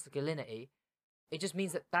toxic masculinity. It just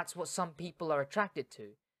means that that's what some people are attracted to,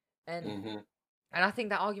 and Mm-hmm. and I think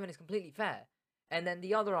that argument is completely fair. And then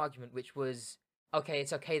the other argument, which was, okay,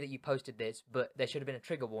 it's okay that you posted this, but there should have been a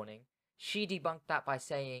trigger warning. She debunked that by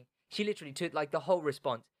saying, she literally took like the whole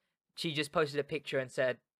response. She just posted a picture and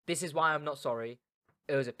said, "This is why I'm not sorry."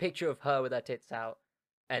 It was a picture of her with her tits out,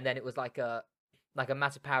 and then it was like a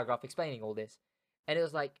massive paragraph explaining all this. And it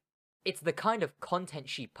was like, it's the kind of content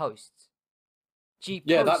she posts. She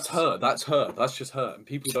Yeah, that's posts her. That's her. That's just her. And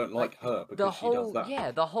people don't like her the because she does whole, that.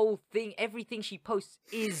 yeah, the whole thing, everything she posts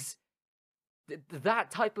is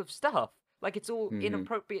that type of stuff. Like it's all Mm-hmm.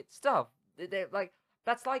 inappropriate stuff. They're like,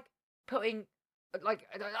 that's like putting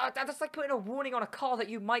that's like putting a warning on a car that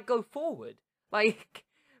you might go forward. Like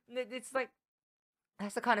it's like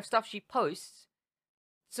that's the kind of stuff she posts.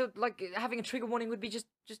 So like having a trigger warning would be just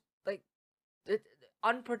like uh,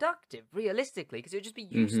 unproductive, realistically, because it would just be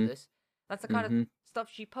Mm-hmm. useless. That's the kind of Mm-hmm. stuff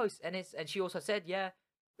she posts, and she also said, yeah,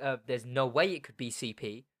 there's no way it could be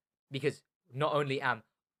CP because not only am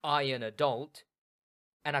I an adult,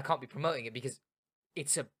 and I can't be promoting it because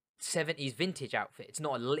it's a 70s vintage outfit. It's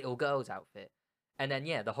not a little girl's outfit. And then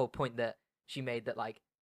yeah, the whole point that she made that like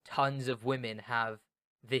tons of women have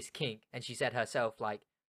this kink, and she said herself like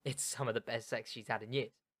it's some of the best sex she's had in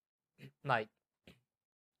years. Like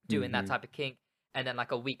doing that Mm-hmm. type of kink, and then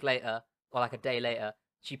like a week later or like a day later,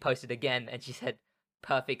 she posted again and she said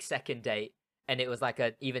perfect second date, and it was like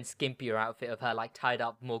a even skimpier outfit of her like tied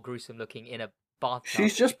up, more gruesome looking in a bathtub.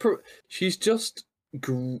 She's just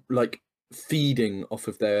like feeding off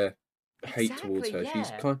of their hate towards Exactly, her.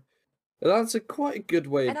 yeah. That's quite a good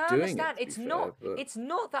way And of I doing it, understand to be fair. But it's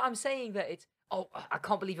not that I'm saying that it's, oh, I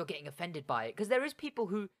can't believe you're getting offended by it, because there is people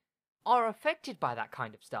who are affected by that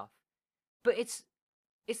kind of stuff. But it's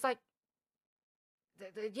like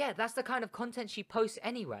yeah, that's the kind of content she posts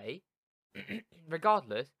anyway,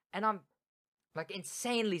 regardless. And I'm like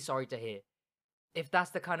insanely sorry to hear if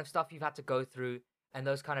that's the kind of stuff you've had to go through and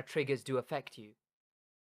those kind of triggers do affect you.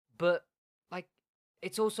 But like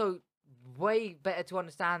it's also way better to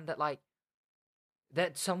understand that like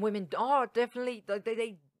that some women are definitely like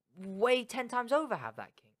they way 10 times over have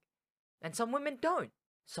that kink, and some women don't.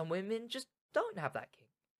 Some women just don't have that kink,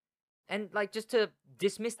 and like just to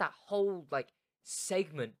dismiss that whole like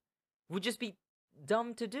segment would just be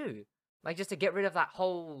dumb to do. Like just to get rid of that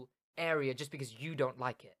whole area just because you don't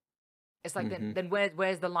like it. It's like mm-hmm. then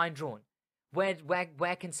where's the line drawn? Where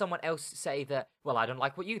can someone else say that? Well, I don't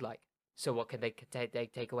like what you like, so what can they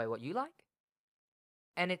take away what you like?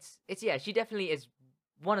 And it's yeah, she definitely is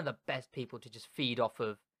one of the best people to just feed off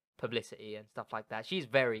of publicity and stuff like that. She's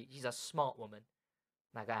a smart woman,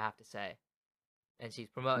 like I have to say, and she's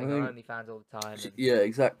I promoting her think, OnlyFans all the time. And yeah,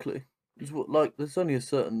 exactly. Because like, there's only a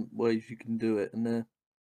certain ways you can do it, and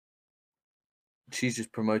she's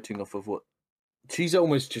just promoting off of what she's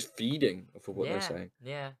almost just feeding off of what they're yeah, saying,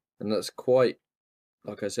 yeah, and that's quite,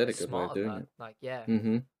 like I said, a that's good way of smart of doing her. it. Like yeah,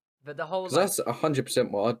 Mm-hmm. but the whole Because like that's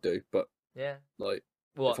 100% what I'd do. But yeah, like,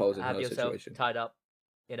 if what, I was in have her yourself situation. tied up,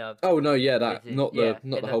 you know, Oh no, yeah, that vintage, yeah, not in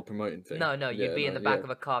the the whole promoting thing. no, you'd Yeah, be in no, the yeah. back of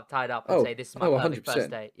a car tied up and Oh, say, "This is my oh, perfect first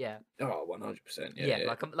 100%. date." Yeah, Oh, 100%. Yeah, yeah,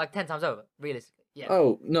 yeah. like 10 times over, realistically. Yeah.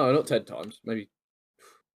 Oh no, not 10 times. Maybe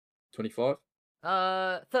 25.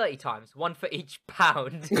 30 times, one for each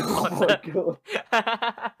pound Oh on my the.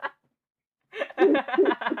 god.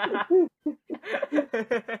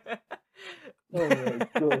 Oh my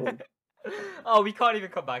god. Oh, we can't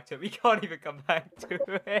even come back to it. We can't even come back to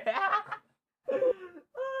it.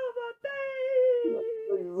 Oh my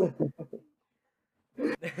days.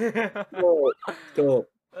 Stop. Stop.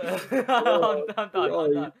 I'm, Oh, I'm done. I'm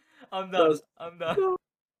done. right. I'm done. That's I'm done. no.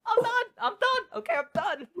 I'm done. I'm done. Okay, I'm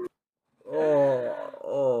done. Oh my god.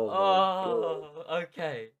 Oh,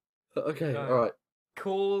 okay. Okay, Right. alright.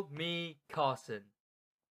 Call me Carson.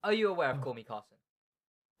 Are you aware of Call Me Carson?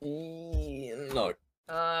 No,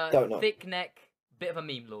 don't know. Thick neck, bit of a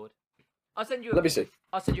meme lord. I'll send you a Let me picture. see.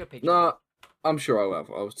 I'll send you a picture of Nah, him. I'm sure I will have.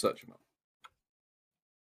 I will search him up.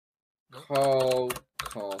 What? Carl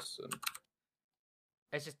Carson.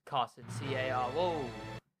 It's just Carson. C-A-R. Whoa.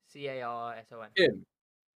 C-A-R-S-O-N. Him.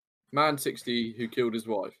 Man 60 who killed his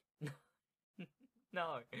wife.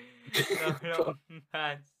 No. No, not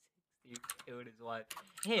man 60 killed his wife.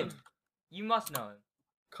 Him. You must know him.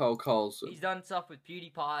 Carl Carlson. He's done stuff with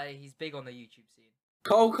PewDiePie. He's big on the YouTube scene.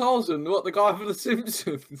 Carl Carlson? What, the guy from The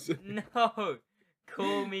Simpsons? No.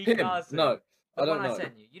 Call me Him? Carson. No, The I don't one know. I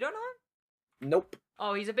sent you. You don't know him? Nope.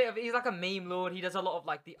 Oh, he's like a meme lord. He does a lot of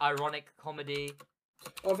like the ironic comedy.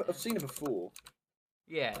 I've seen him before.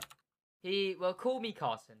 Yeah. Well, Call Me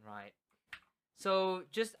Carson, right? So,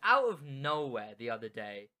 just out of nowhere the other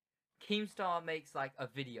day, Keemstar makes like a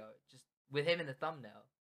video just with him in the thumbnail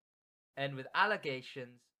and with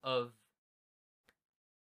allegations of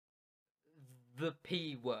the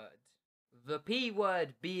P word. The P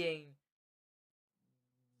word being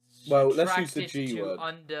Well, let's use the attracted G to word.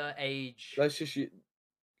 underage Let's just use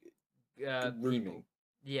grooming. people.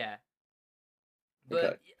 Yeah. But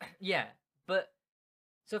Okay. yeah, but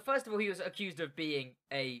so first of all, he was accused of being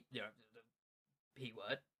a the P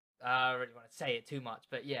word. I don't really want to say it too much,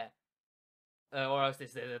 but yeah, or else the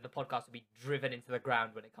podcast will be driven into the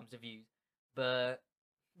ground when it comes to views. But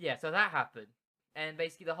yeah, so that happened, and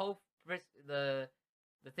basically the whole the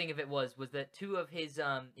thing of it was that two of his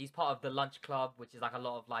he's part of the Lunch Club, which is like a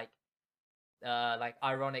lot of like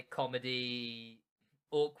ironic comedy,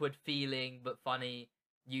 awkward feeling but funny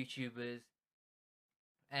YouTubers,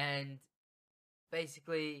 and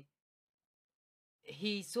basically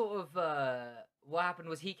he sort of what happened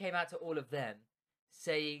was he came out to all of them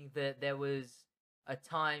saying that there was a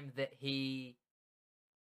time that he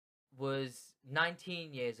was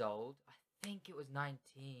 19 years old. I think it was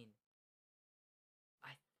 19.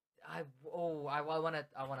 I want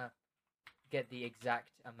to get the exact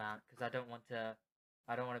amount because I don't want to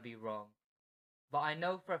be wrong. But I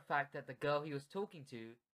know for a fact that the girl he was talking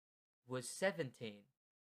to was 17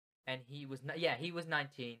 and he was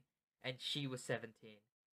 19 and she was 17.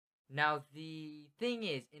 Now the thing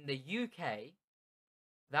is, in the UK,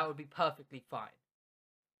 that would be perfectly fine,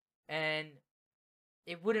 and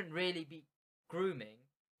it wouldn't really be grooming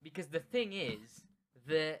because the thing is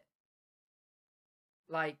that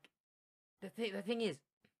like the thing is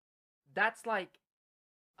that's like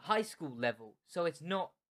high school level, so it's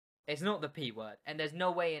not the P word, and there's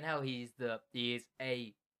no way in hell he is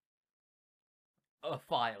a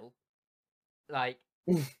file. Like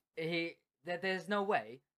there's no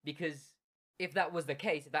way, because if that was the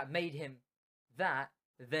case, if that made him that,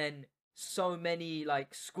 then so many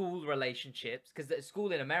like school relationships, because the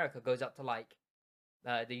school in America goes up to like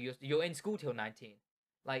you're in school till 19,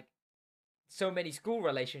 like so many school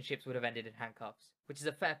relationships would have ended in handcuffs, which is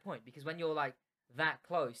a fair point because when you're like that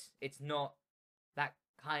close, it's not that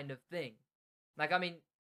kind of thing. Like, I mean,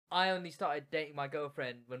 I only started dating my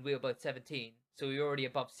girlfriend when we were both 17, so we were already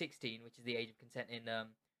above 16, which is the age of consent in the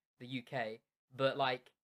UK. But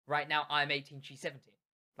like right now, I'm 18, she's 17.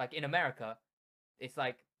 Like in America, it's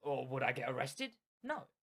like, oh, would I get arrested? No.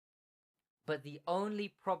 But the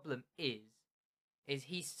only problem is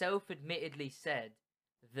he self-admittedly said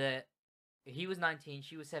that he was 19,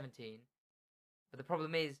 she was 17. But the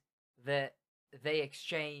problem is that they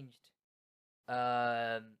exchanged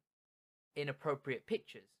inappropriate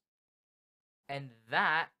pictures. And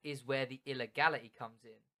that is where the illegality comes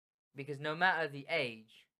in. Because no matter the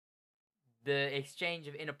age, the exchange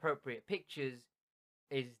of inappropriate pictures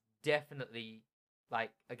is definitely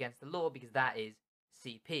like against the law because that is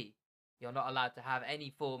CP. You're not allowed to have any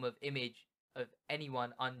form of image of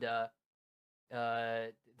anyone under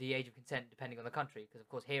the age of consent, depending on the country. Because of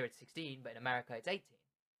course here it's 16, but in America it's 18.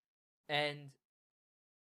 And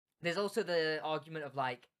there's also the argument of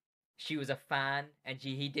like she was a fan and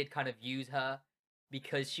he did kind of use her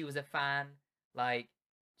because she was a fan. Like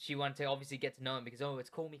she wanted to obviously get to know him because, oh, it's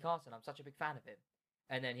Call Me Carson. I'm such a big fan of him.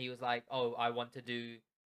 And then he was like, oh, I want to do,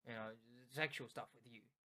 sexual stuff with you.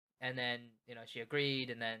 And then, she agreed,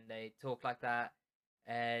 and then they talked like that.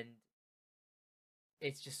 And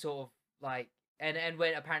it's just sort of like, and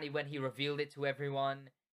when he revealed it to everyone,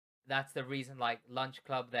 that's the reason, like, Lunch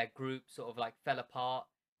Club, their group sort of like fell apart,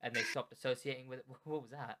 and they stopped associating with it. What was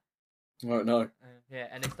that? Oh no. Yeah,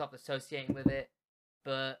 and they stopped associating with it.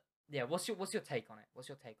 But yeah, what's your take on it? What's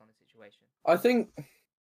your take on the situation? I think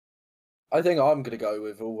I'm gonna go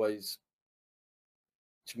with always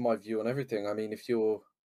to my view on everything. I mean, if you're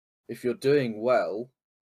doing well,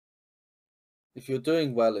 if you're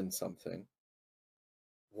doing well in something,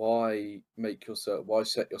 why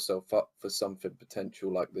set yourself up for something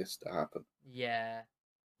potential like this to happen? Yeah,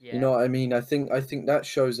 You yeah, know what I mean? I think that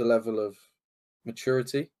shows a level of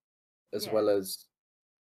maturity as yeah. well as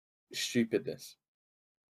stupidness,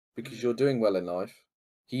 because you're Mm. doing well in life.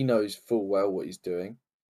 He knows full well what he's doing.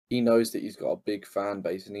 He knows that he's got a big fan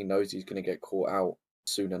base, and he knows he's going to get caught out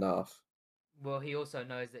soon enough. Well, he also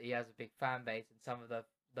knows that he has a big fan base, and some of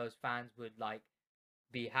those fans would like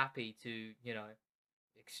be happy to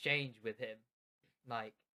exchange with him.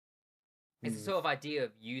 Like, it's a Mm. sort of idea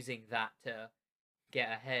of using that to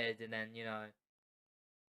get ahead, and then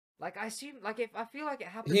like, I assume, like, if I feel like it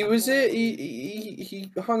happens He was more it. with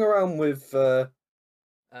He hung around with Fitz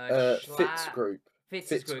Schlatt. group, Fitz's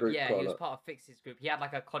Fitz group, group yeah, he quite a was lot. part of Fitz's group. He had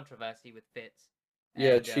like a controversy with Fitz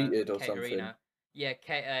Yeah, and cheated or Kate something. Arena.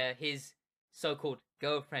 Yeah, his so-called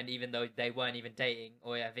girlfriend, even though they weren't even dating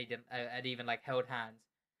or had even like held hands.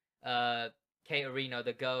 Kate Arena,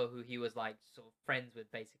 the girl who he was like sort of friends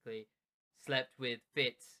with, basically slept with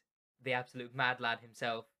Fitz, the absolute mad lad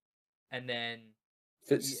himself, and then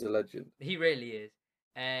Fitz is a legend. he really is.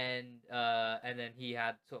 And then he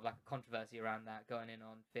had sort of like a controversy around that, going in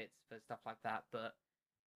on Fitz for stuff like that. But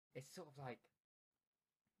it's sort of like,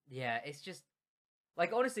 yeah, it's just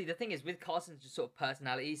like, honestly, the thing is with Carson's just sort of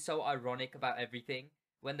personality, he's so ironic about everything.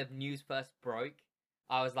 When the news first broke,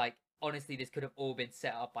 I was like, honestly, this could have all been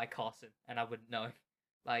set up by Carson, and I wouldn't know.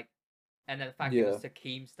 Like, and then the fact it was Yeah.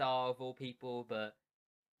 Sakeem Star of all people, but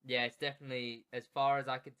yeah, it's definitely, as far as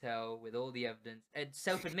I could tell, with all the evidence, and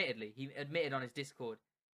self-admittedly, he admitted on his Discord.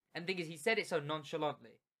 And the thing is, he said it so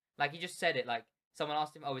nonchalantly. Like, he just said it, like, someone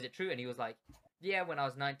asked him, oh, is it true? And he was like, yeah, when I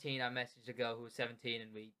was 19, I messaged a girl who was 17,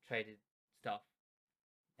 and we traded stuff.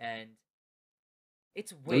 And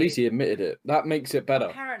it's At least weird. he admitted it. That makes it better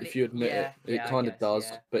if Apparently, you admit it. yeah, It yeah, I kind of guess, does,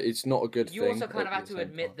 yeah. but it's not a good You also thing kind of at have the to same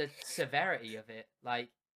admit time. the severity of it. Like,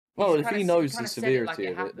 Well, if he knows kind the of said it like severity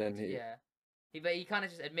it of it, then happened, yeah. But he kind of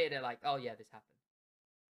just admitted it, like, oh yeah, this happened.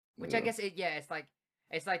 Which I yeah. guess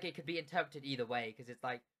it's like it could be interpreted either way, because it's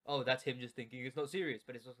like, oh, that's him just thinking it's not serious,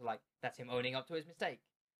 but it's also like that's him owning up to his mistake.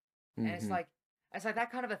 And Hmm. it's like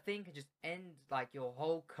that kind of a thing could just end like your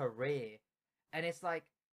whole career. And it's like,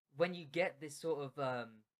 when you get this sort of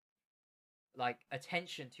like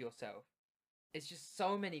attention to yourself, it's just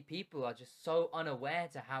so many people are just so unaware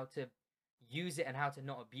to how to use it and how to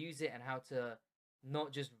not abuse it and how to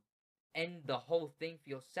not just end the whole thing for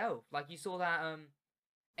yourself. Like, you saw that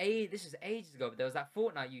this is ages ago, but there was that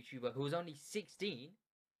Fortnite YouTuber who was only 16,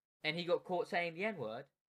 and he got caught saying the N-word,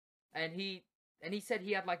 and he said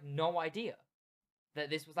he had like no idea that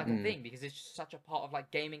this was like a Mm. thing, because it's just such a part of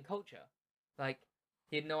like gaming culture. Like,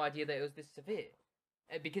 he had no idea that it was this severe.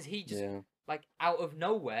 Because he just, Yeah. like, out of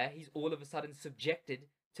nowhere, he's all of a sudden subjected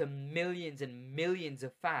to millions and millions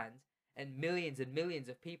of fans and millions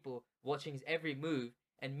of people watching his every move,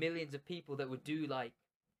 and millions of people that would do like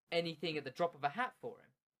anything at the drop of a hat for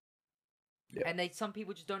him. Yeah. And some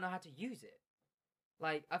people just don't know how to use it.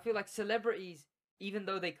 Like, I feel like celebrities, even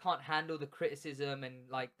though they can't handle the criticism and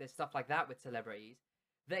like there's stuff like that with celebrities,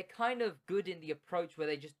 they're kind of good in the approach where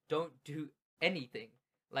they just don't do anything.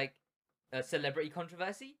 Like, a celebrity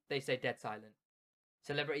controversy, they say dead silent.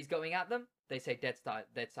 Celebrities going at them, they say dead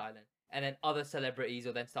silent. And then other celebrities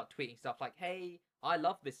will then start tweeting stuff like, hey, I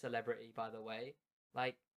love this celebrity, by the way.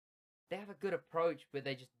 Like, they have a good approach, but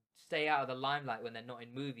they just stay out of the limelight when they're not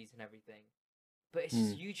in movies and everything. But it's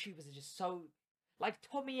just, Mm. YouTubers are just so, like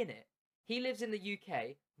Tommy in it. He lives in the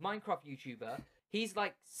UK, Minecraft YouTuber. He's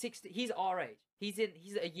like 60. He's our age. He's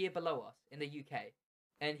a year below us in the UK,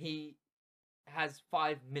 and he has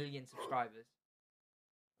 5 million subscribers.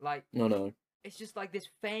 Like, No. it's just like this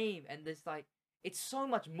fame and this, like, it's so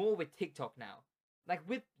much more with TikTok now. Like,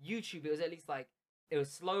 with YouTube, it was at least like, it was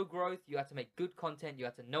slow growth. You had to make good content. You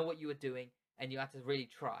had to know what you were doing, and you had to really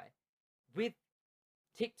try. With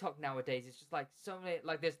TikTok nowadays, it's just like so many.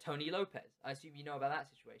 Like, there's Tony Lopez. I assume you know about that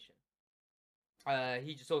situation.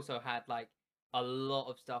 He just also had like a lot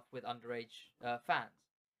of stuff with underage fans,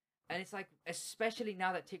 And it's like, especially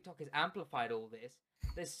now that TikTok has amplified all this,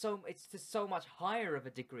 it's to so much higher of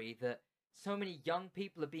a degree that so many young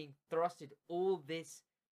people are being thrusted all this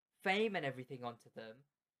fame and everything onto them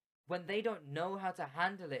when they don't know how to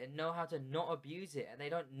handle it and know how to not abuse it, and they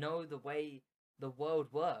don't know the way the world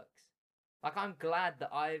works. Like, I'm glad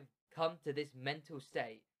that I've come to this mental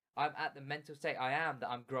state. I'm at the mental state I am, that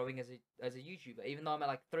I'm growing as a YouTuber, even though I'm at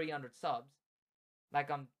like 300 subs. Like,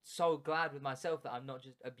 I'm so glad with myself that I'm not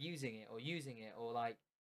just abusing it or using it or like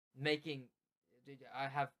making. I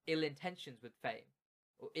have ill intentions with fame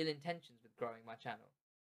or ill intentions with growing my channel.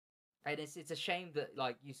 And it's a shame that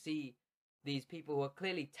like you see these people who are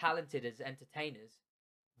clearly talented as entertainers,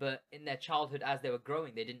 but in their childhood as they were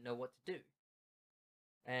growing, they didn't know what to do.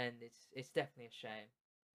 And it's definitely a shame.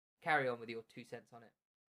 Carry on with your 2 cents on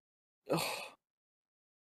it.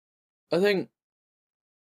 I think.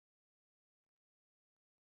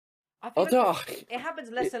 I I feel like don't. it happens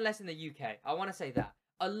less and less in the UK. I want to say that.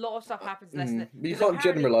 A lot of stuff happens less than. You 'Cause can't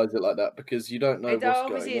apparently, generalize it like that because you don't know what's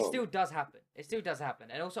obviously going it on. still does happen. It still does happen,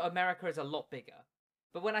 and also America is a lot bigger.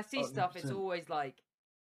 But when I see stuff, it's 100%. always like,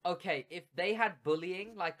 okay, if they had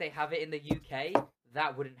bullying like they have it in the UK,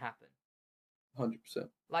 that wouldn't happen.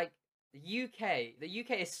 100%. Like the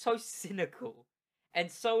UK is so cynical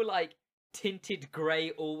and so like tinted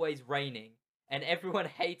grey, always raining, and everyone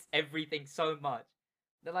hates everything so much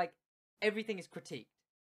that like everything is critiqued.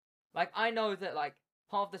 Like, I know that like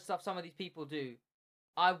half the stuff some of these people do,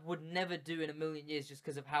 I would never do in a million years, just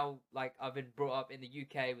because of how like I've been brought up in the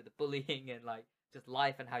UK with the bullying and like just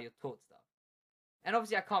life and how you're taught stuff. And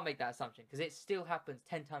obviously I can't make that assumption because it still happens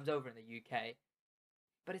 10 times over in the UK.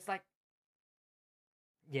 But it's like,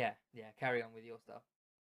 yeah, carry on with your stuff.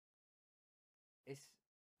 It's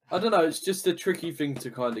I don't know. It's just a tricky thing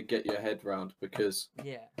to kind of get your head round because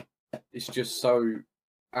yeah, it's just so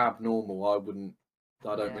abnormal.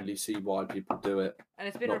 I don't yeah. really see why people do it. And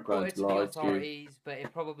it's been Not going reported to to the lie to you. authorities, but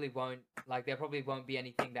it probably won't. Like, there probably won't be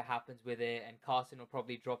anything that happens with it, and Carson will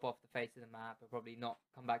probably drop off the face of the map. He'll probably not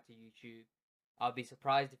come back to YouTube. I'll be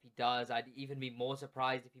surprised if he does. I'd even be more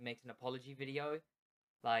surprised if he makes an apology video.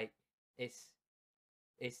 Like, it's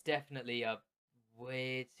definitely a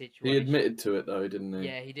weird situation. He admitted to it though, didn't he?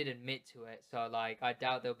 Yeah, he did admit to it. So like, I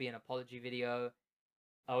doubt there'll be an apology video.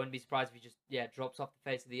 I wouldn't be surprised if he just drops off the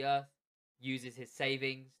face of the earth, uses his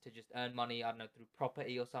savings to just earn money, I don't know, through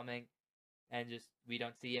property or something, and just we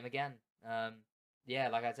don't see him again. Yeah,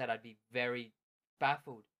 like I said, I'd be very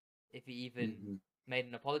baffled if he even made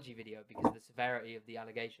an apology video because of the severity of the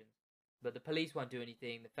allegations. But the police won't do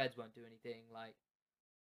anything, the feds won't do anything. Like,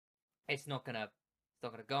 it's not gonna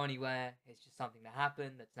go anywhere. It's just something that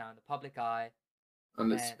happened that's now in the public eye.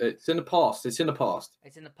 And it's in the past. It's in the past.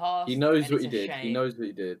 It's in the past. He knows and what it's he a did. shame. He knows what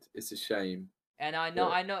he did. It's a shame. And I know,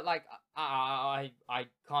 like, I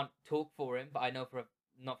can't talk for him, but I know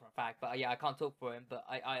not for a fact, but yeah, I can't talk for him, but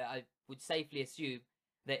I would safely assume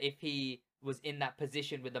that if he was in that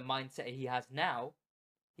position with the mindset he has now,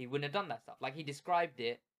 he wouldn't have done that stuff. Like, he described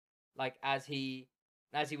it, like, as he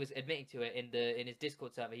was admitting to it in his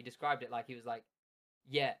Discord server, he described it like he was like,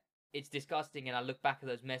 yeah, it's disgusting, and I look back at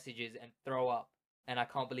those messages and throw up, and I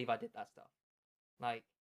can't believe I did that stuff. Like,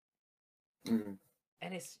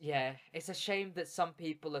 and it's a shame that some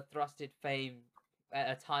people are thrusted fame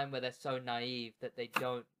at a time where they're so naive that they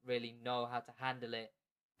don't really know how to handle it,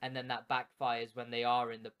 and then that backfires when they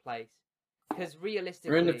are in the place. Because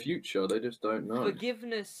realistically, or in the future, they just don't know.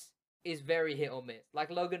 Forgiveness is very hit or miss. Like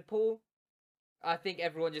Logan Paul, I think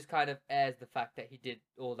everyone just kind of airs the fact that he did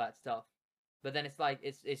all that stuff, but then it's like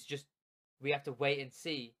it's just we have to wait and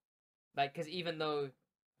see. Like, because even though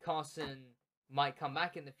Carson might come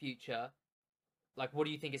back in the future, like, what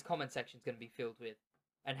do you think his comment section is going to be filled with?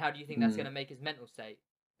 And how do you think that's going to make his mental state?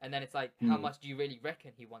 And then it's like, how much do you really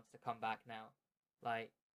reckon he wants to come back now?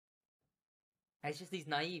 Like, it's just these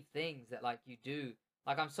naive things that, like, you do.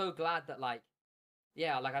 Like, I'm so glad that, like,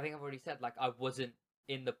 yeah, like, I think I've already said, like, I wasn't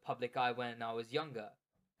in the public eye when I was younger.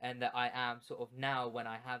 And that I am sort of now when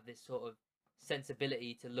I have this sort of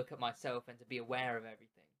sensibility to look at myself and to be aware of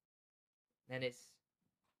everything. And it's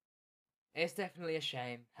definitely a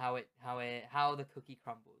shame how the cookie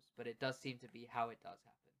crumbles, but it does seem to be how it does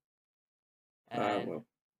happen. And well.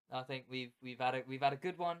 I think we've had a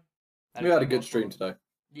good one. We had a good stream today.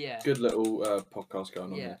 Yeah. Good little podcast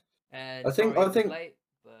going on. Yeah. Here. And I think late,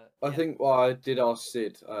 but, I think what I did ask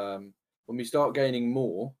Sid, when we start gaining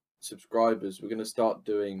more subscribers, we're going to start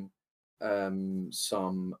doing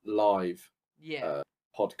some live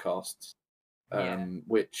podcasts,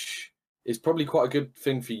 which is probably quite a good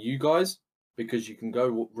thing for you guys because you can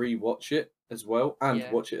go re-watch it as well and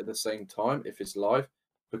watch it at the same time if it's live.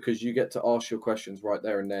 because you get to ask your questions right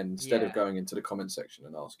there and then instead of Yeah. going into the comment section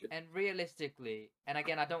and asking. And realistically, and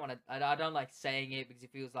again, I don't want to. I don't like saying it because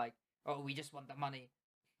it feels like, oh, we just want the money.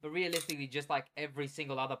 But realistically, just like every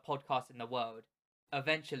single other podcast in the world,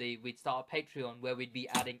 eventually we'd start a Patreon where we'd be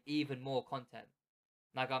adding even more content.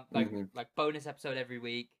 Like bonus episode every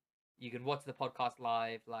week. You can watch the podcast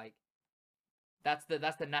live. Like that's the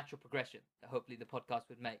natural progression that hopefully the podcast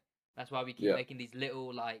would make. That's why we keep making these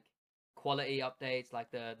little like quality updates, like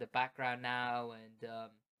the background now and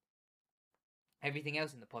everything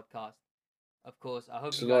else in the podcast. Of course, I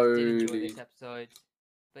hope you guys did enjoy this episode.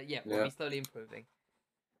 But yeah, we'll be slowly improving.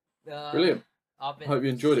 Brilliant. I've been Hope you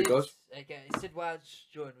enjoyed it, guys. Okay, Sid Welch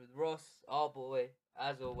joined with Ross, our boy,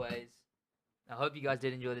 as always. I hope you guys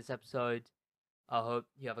did enjoy this episode. I hope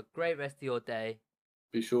you have a great rest of your day.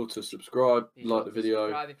 Be sure to subscribe, like the video,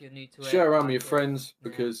 subscribe if you're new to share around like with your friends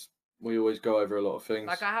because we always go over a lot of things.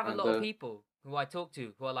 Like I have a lot of people who I talk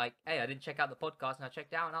to who are like, "Hey, I didn't check out the podcast and I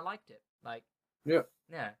checked it out and I liked it." Like, yeah.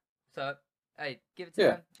 So, hey, give it to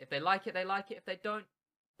them. If they like it, they like it. If they don't,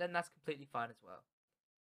 then that's completely fine as well.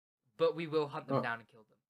 But we will hunt them down and kill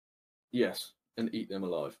them. Yes, and eat them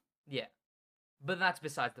alive. Yeah, but that's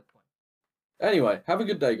besides the point. Anyway, have a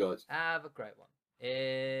good day, guys. Have a great one.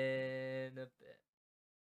 In a bit.